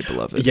was very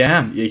beloved.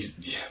 Yeah,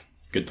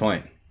 good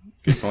point.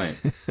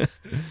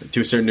 To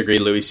a certain degree,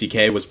 Louis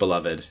C.K. was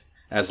beloved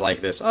as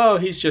like this,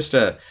 he's just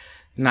a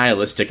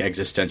nihilistic,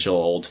 existential,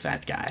 old,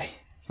 fat guy.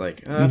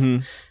 Like,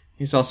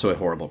 he's also a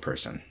horrible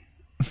person.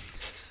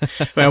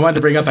 But I wanted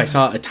to bring up, I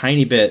saw a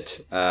tiny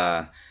bit...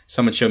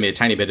 someone showed me a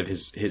tiny bit of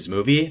his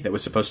movie that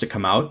was supposed to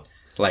come out.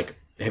 Like,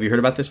 have you heard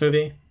about this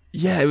movie?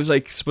 Yeah, it was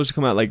like supposed to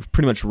come out like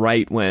pretty much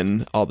right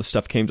when all the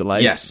stuff came to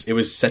light. Yes, it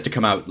was set to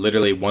come out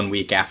literally 1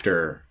 week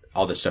after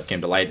all this stuff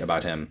came to light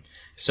about him.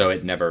 So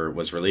it never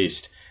was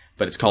released.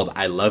 But it's called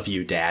I Love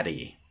You,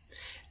 Daddy.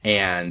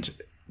 And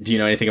do you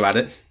know anything about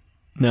it?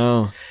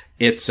 No.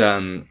 It's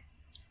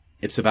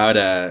about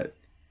a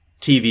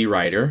TV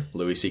writer,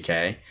 Louis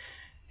C.K.,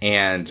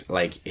 and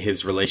like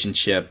his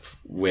relationship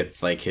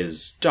with like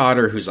his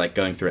daughter who's like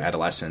going through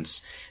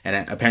adolescence.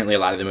 And apparently a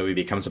lot of the movie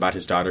becomes about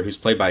his daughter, who's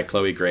played by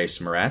Chloe Grace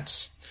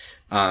Moretz,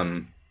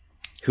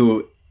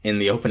 who in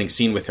the opening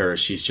scene with her,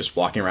 she's just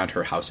walking around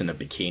her house in a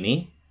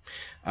bikini.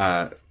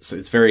 So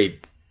it's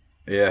very,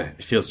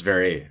 it feels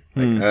very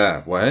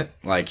like, what?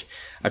 Like,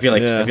 I feel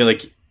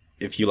like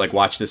if you like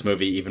watch this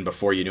movie even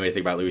before you knew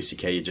anything about Louis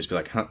C.K., you'd just be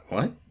like, huh,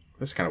 what?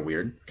 That's kind of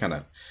weird. Kind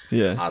of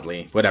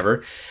oddly,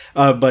 whatever.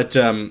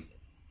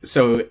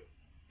 So,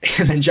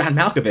 and then John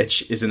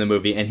Malkovich is in the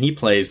movie, and he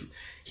plays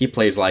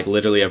like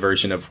literally a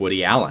version of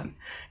Woody Allen.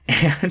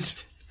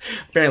 And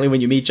apparently when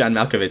you meet John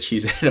Malkovich,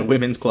 he's at a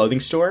women's clothing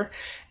store,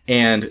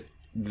 and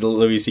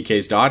Louis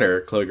C.K.'s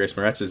daughter, Chloe Grace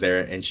Moretz, is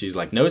there, and she's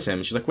like, knows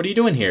him. She's like, what are you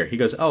doing here? He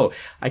goes, oh,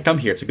 I come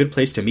here. It's a good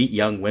place to meet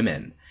young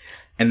women.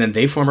 And then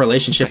they form a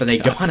relationship and they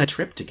go on a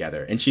trip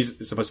together. And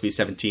she's supposed to be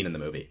 17 in the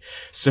movie.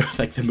 So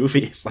like the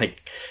movie is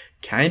like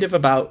kind of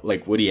about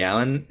like Woody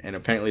Allen, and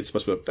apparently it's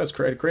supposed to be like, that's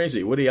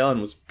crazy. Woody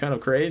Allen was kind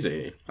of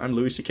crazy. I'm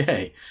Louis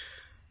C.K.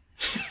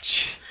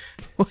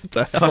 What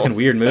the hell? Fucking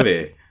weird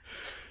movie.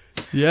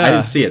 Yeah. I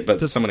didn't see it,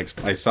 but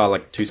I saw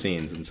like 2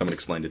 scenes and someone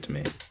explained it to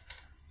me.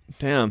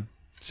 Damn.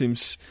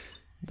 Seems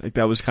like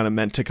that was kind of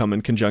meant to come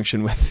in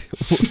conjunction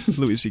with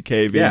Louis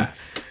C.K. being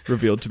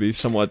revealed to be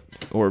somewhat,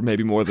 or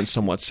maybe more than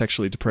somewhat,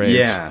 sexually depraved.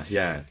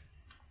 Yeah.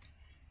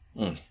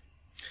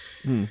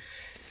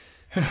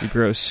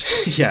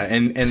 Gross. Yeah,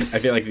 and I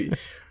feel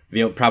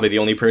like probably the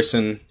only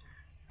person,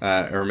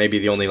 or maybe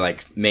the only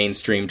like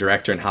mainstream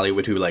director in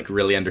Hollywood who like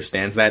really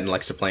understands that and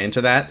likes to play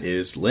into that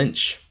is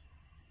Lynch.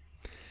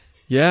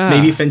 Yeah,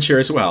 maybe Fincher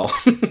as well.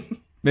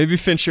 Maybe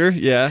Fincher,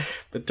 yeah.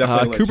 But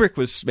definitely Kubrick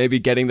was maybe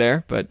getting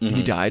there, but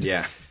he died.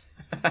 Yeah.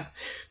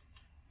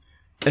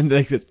 And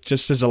like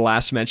just as a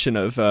last mention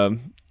of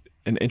an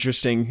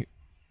interesting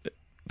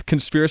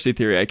conspiracy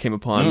theory I came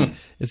upon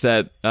is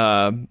that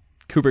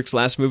Kubrick's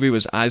last movie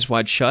was Eyes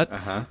Wide Shut,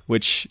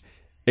 which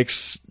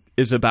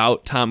is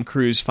about Tom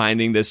Cruise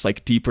finding this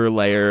like deeper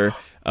layer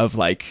of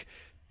like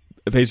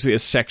basically a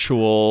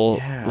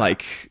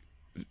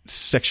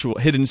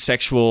hidden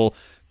sexual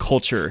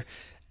culture.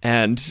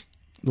 And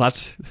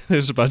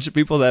there's a bunch of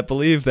people that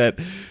believe that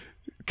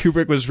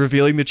Kubrick was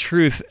revealing the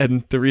truth,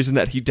 and the reason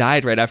that he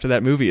died right after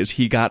that movie is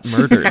he got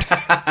murdered.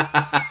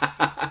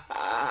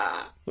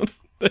 I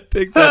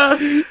think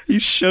that he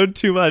showed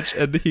too much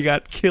and he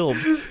got killed.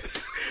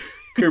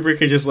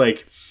 Kubrick is just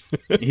like,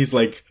 he's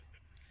like,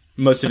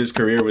 most of his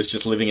career was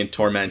just living in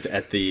torment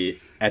at the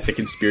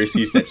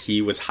conspiracies that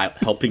he was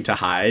helping to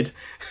hide.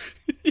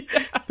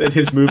 That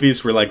his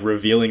movies were like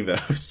revealing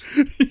those.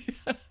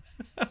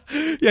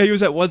 Yeah, he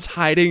was at once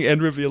hiding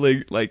and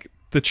revealing like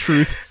the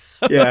truth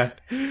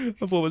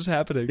of what was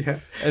happening. Yeah.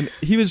 And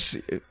he was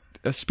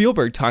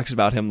Spielberg talks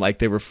about him like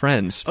they were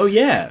friends. Oh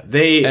yeah.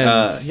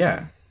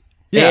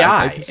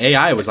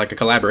 AI was like a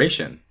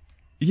collaboration.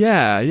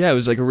 Yeah, it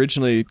was like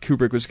originally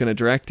Kubrick was going to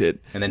direct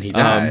it. And then he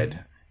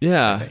died.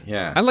 Yeah.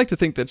 Yeah. I like to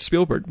think that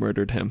Spielberg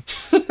murdered him.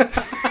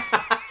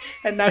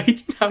 And now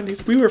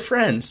we were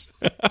friends.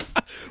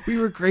 We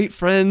were great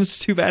friends.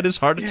 Too bad his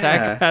heart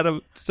attack had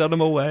him sent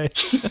him away.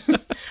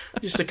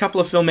 Just a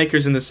couple of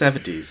filmmakers in the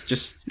 70s.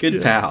 Just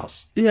good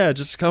pals. Yeah,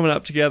 just coming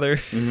up together.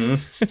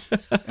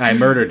 I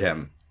murdered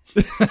him.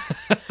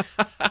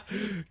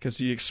 Because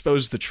he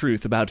exposed the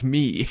truth about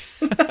me.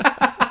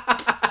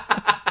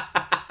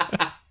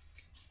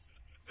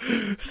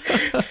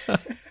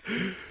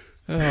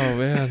 Oh,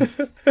 man.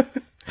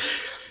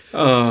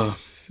 Oh.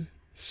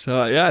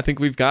 So, yeah, I think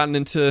we've gotten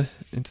into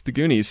the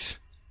Goonies.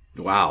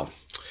 Wow.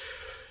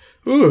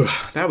 Ooh,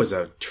 that was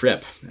a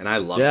trip, and I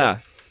loved it. Yeah,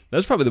 that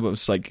was probably the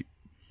most, like,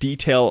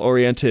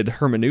 detail-oriented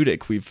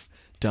hermeneutic we've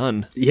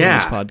done in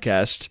this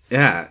podcast.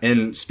 Yeah,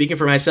 and speaking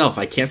for myself,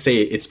 I can't say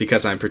it's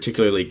because I'm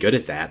particularly good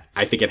at that.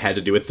 I think it had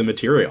to do with the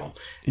material.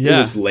 Yeah. It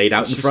was laid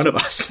out in front of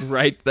us.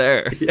 Right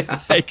there.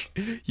 Yeah. Like,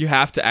 you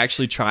have to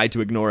actually try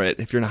to ignore it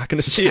if you're not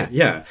going to see it.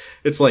 Yeah.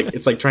 It's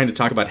like trying to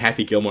talk about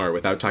Happy Gilmore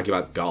without talking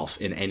about golf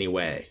in any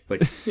way.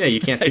 Like, yeah,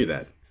 you can't do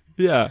that.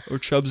 Yeah, or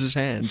Chubbs'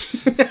 hand.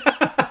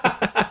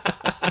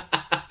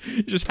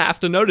 You just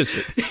have to notice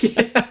it.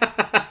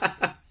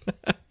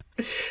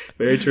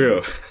 Very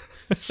true.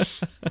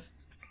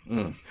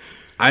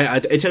 I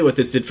tell you what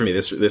this did for me.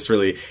 This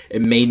really,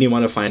 it made me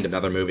want to find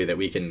another movie that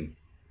we can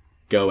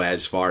go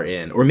as far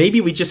in. Or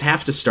maybe we just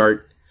have to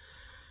start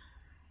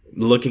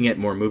looking at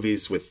more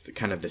movies with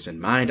kind of this in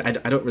mind. I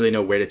don't really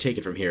know where to take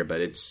it from here, but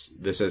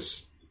this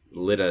has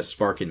lit a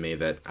spark in me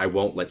that I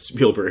won't let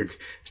Spielberg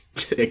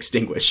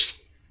extinguish.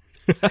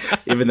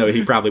 Even though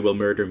he probably will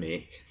murder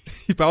me.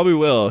 He probably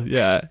will,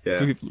 yeah.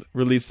 Yeah. If we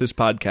release this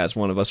podcast,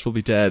 one of us will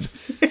be dead.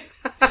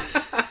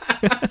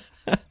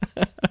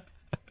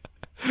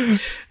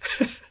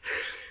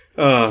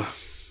 Hmm.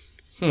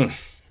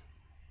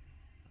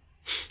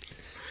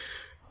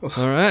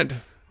 All right.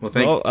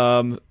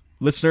 Well,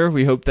 listener,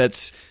 we hope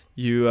that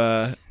you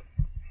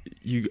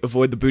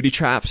avoid the booty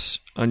traps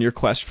on your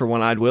quest for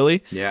One-Eyed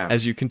Willie. Yeah.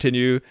 As you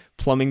continue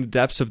plumbing the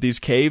depths of these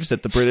caves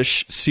that the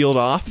British sealed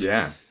off.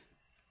 Yeah.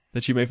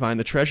 That you may find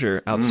the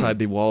treasure outside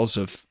the walls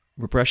of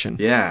repression.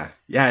 Yeah.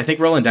 Yeah, I think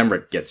Roland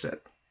Emmerich gets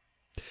it.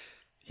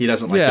 He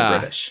doesn't like the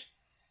British.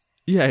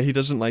 Yeah, he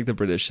doesn't like the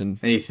British. And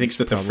he thinks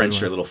that the French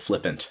are a little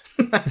flippant.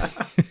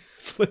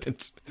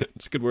 Flippant.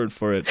 It's a good word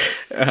for it.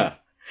 But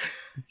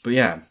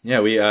yeah,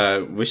 we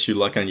wish you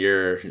luck on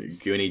your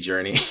Goonie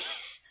journey.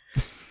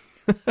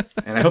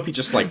 And I hope you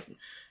just like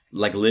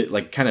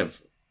kind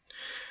of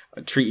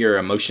treat your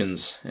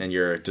emotions and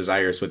your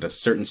desires with a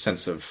certain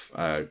sense of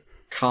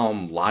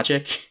calm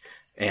logic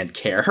and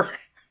care.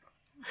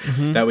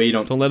 Mm-hmm. That way you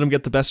don't let them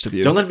get the best of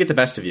you. Don't let them get the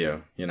best of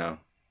you, you know.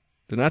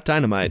 They're not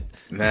dynamite.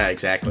 Nah,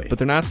 exactly. But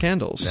they're not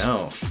candles.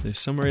 No. They're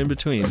somewhere in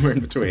between. Somewhere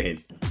in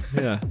between.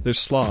 Yeah, they're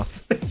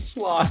sloth.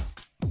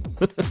 Sloth.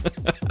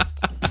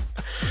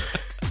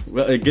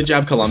 Well, good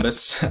job,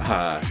 Columbus.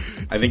 I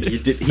think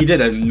he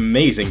did an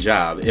amazing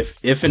job.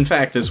 If in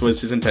fact this was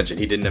his intention,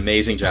 he did an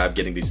amazing job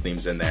getting these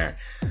themes in there.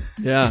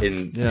 Yeah.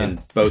 In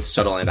both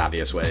subtle and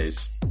obvious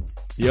ways.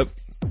 Yep.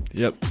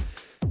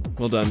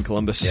 Well done,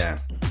 Columbus. Yeah.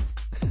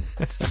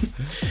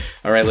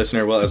 All right,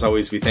 listener. Well, as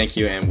always, we thank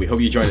you, and we hope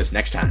you join us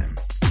next time.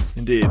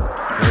 Indeed.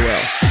 Very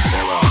well.